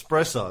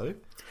espresso.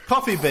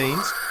 Coffee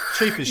beans,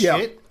 cheap as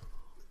shit.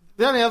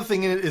 The only other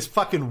thing in it is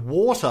fucking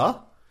water.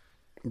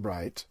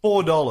 Right.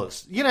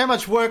 $4. You know how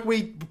much work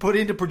we put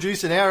in to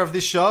produce an hour of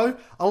this show?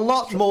 A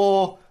lot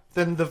more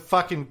than the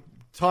fucking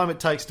time it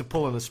takes to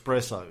pull an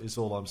espresso, is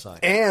all I'm saying.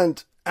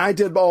 And I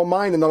did all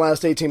mine in the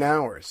last 18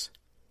 hours.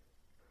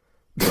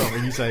 Well,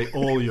 when you say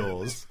all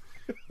yours,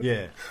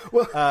 yeah.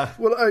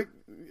 Well,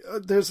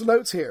 there's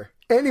notes here.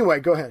 Anyway,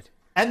 go ahead.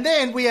 And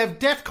then we have a new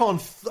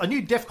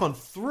DEFCON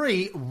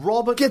 3,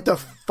 Robert... Get the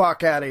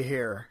fuck out of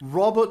here.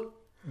 Robert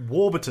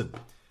Warburton.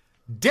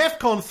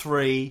 DEFCON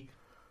 3,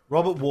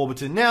 Robert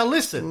Warburton. Now,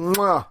 listen.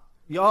 Mwah.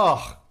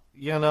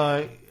 You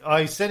know,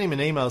 I sent him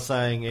an email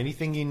saying,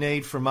 anything you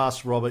need from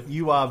us, Robert,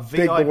 you are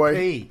Big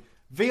boy.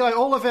 VIP.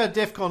 All of our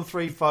DEFCON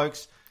 3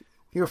 folks.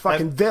 You're a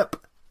fucking VIP.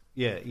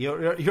 Yeah,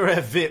 you're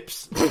our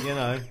VIPs, you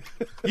know.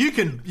 You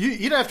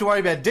don't have to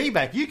worry about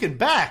D-back. You can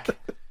back.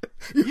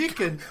 You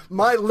can...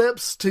 My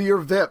lips to your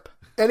VIP.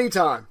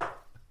 Anytime.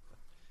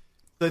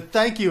 So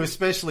thank you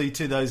especially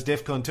to those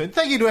DEFCON 2. And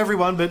thank you to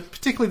everyone, but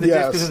particularly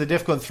the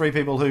DEFCON 3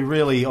 people who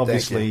really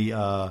obviously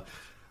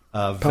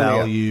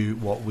value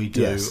what we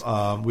do. Yes.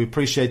 We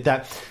appreciate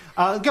that.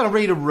 I'm going to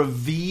read a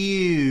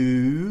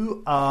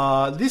review.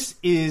 This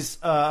is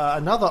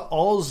another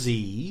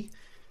Aussie.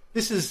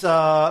 This is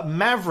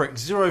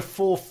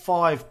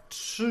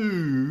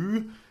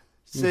Maverick0452.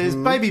 Says,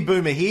 Baby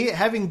Boomer here.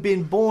 Having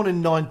been born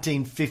in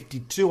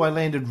 1952, I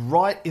landed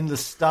right in the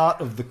start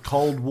of the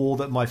Cold War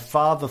that my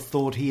father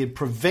thought he had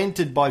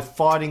prevented by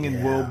fighting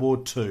in World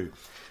War II.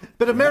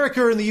 But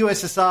America and the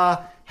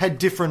USSR had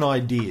different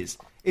ideas.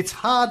 It's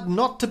hard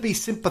not to be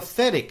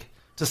sympathetic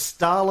to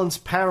Stalin's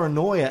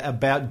paranoia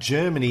about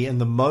Germany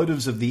and the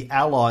motives of the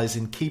Allies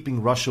in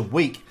keeping Russia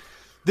weak.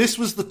 This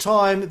was the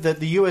time that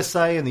the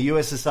USA and the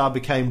USSR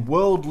became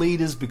world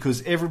leaders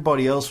because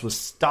everybody else was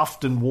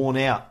stuffed and worn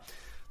out.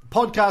 The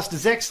podcast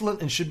is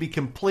excellent and should be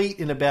complete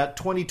in about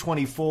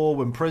 2024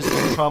 when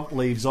President Trump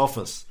leaves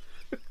office.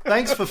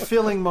 Thanks for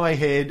filling my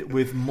head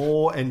with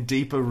more and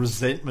deeper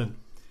resentment.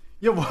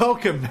 You're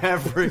welcome,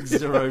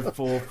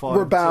 Maverick0452.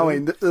 We're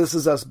bowing. This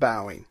is us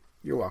bowing.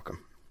 You're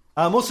welcome.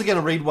 I'm also going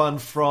to read one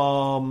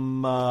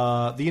from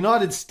the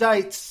United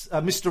States.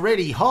 Mr.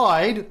 Eddie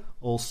Hyde,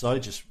 also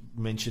just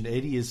mentioned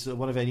Eddie is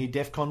one of our new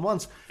DEF CON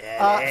ones.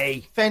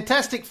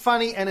 Fantastic,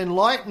 funny and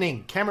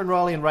enlightening. Cameron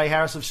Riley and Ray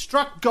Harris have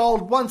struck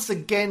gold once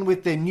again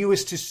with their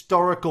newest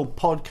historical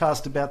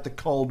podcast about the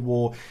Cold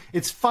War.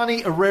 It's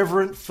funny,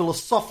 irreverent,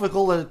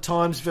 philosophical, and at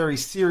times very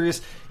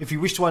serious. If you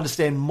wish to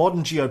understand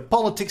modern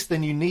geopolitics,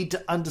 then you need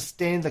to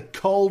understand the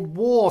Cold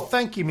War.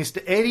 Thank you,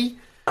 Mr. Eddie.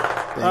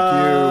 Thank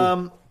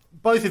you.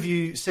 Both of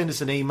you send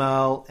us an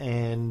email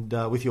and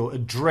with your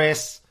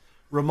address.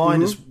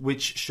 Remind us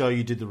which show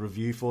you did the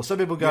review for. Some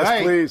people go,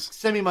 hey, please.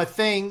 Send me my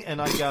thing.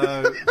 And I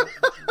go,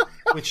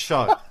 which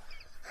show?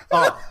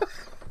 Oh,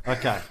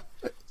 okay.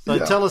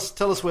 So tell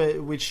us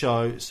which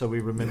show so we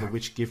remember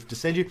which gift to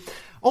send you.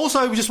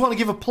 Also, we just want to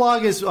give a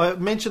plug, as I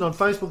mentioned on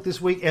Facebook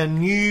this week, our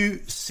new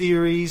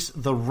series,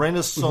 The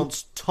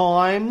Renaissance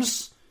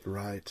Times.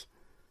 Right.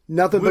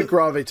 Nothing but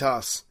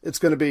gravitas. It's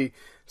going to be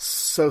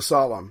so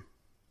solemn.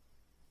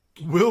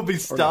 We'll be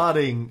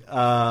starting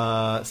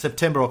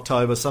September,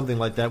 October, something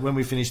like that, when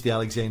we finish the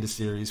Alexander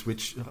series,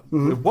 which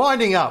we're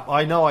winding up.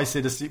 I know I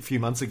said a few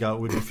months ago it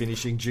would be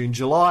finishing June,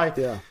 July.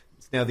 Yeah.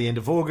 It's now the end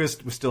of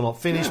August. We're still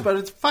not finished, but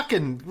it's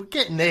fucking, we're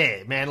getting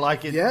there, man.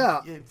 Like,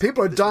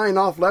 people are dying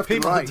off left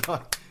and right.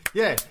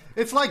 Yeah,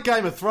 it's like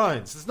Game of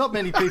Thrones. There's not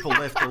many people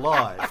left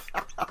alive.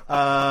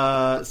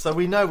 So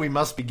we know we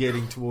must be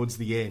getting towards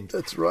the end.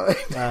 That's right.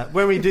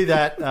 When we do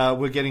that,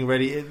 we're getting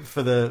ready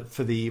for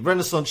the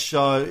Renaissance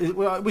show,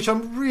 which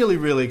I'm really,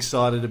 really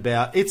excited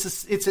about.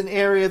 It's an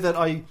area that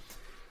I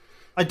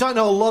don't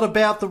know a lot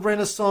about, the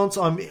Renaissance.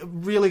 I'm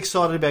really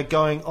excited about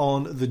going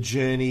on the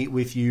journey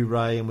with you,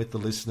 Ray, and with the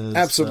listeners.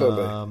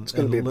 Absolutely. It's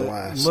going to be a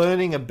blast.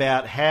 Learning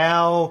about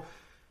how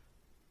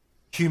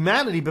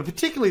humanity, but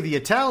particularly the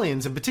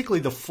Italians and particularly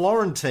the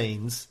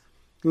Florentines,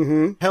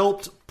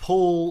 helped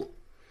pull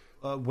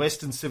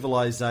Western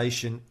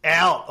civilization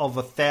out of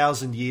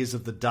 1,000 years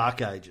of the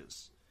Dark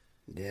Ages.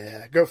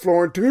 Yeah, go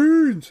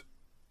Florentines!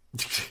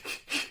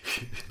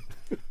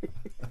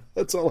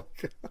 That's all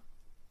I got.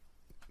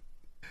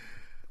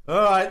 All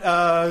right,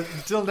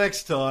 until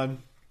next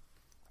time.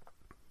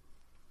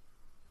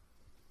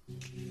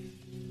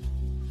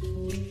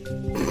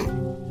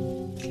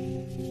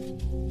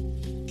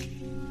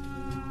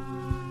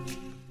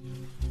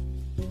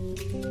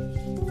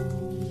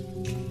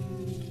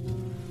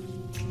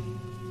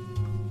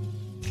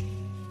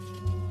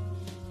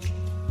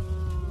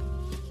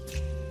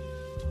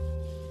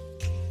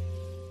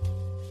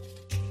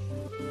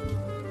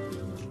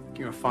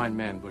 You're a fine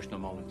man, Bushnell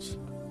Mullins.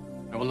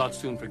 I will not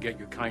soon forget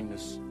your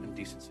kindness and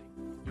decency.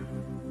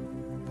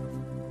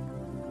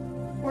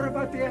 What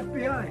about the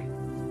FBI?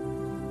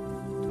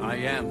 I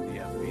am the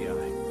FBI.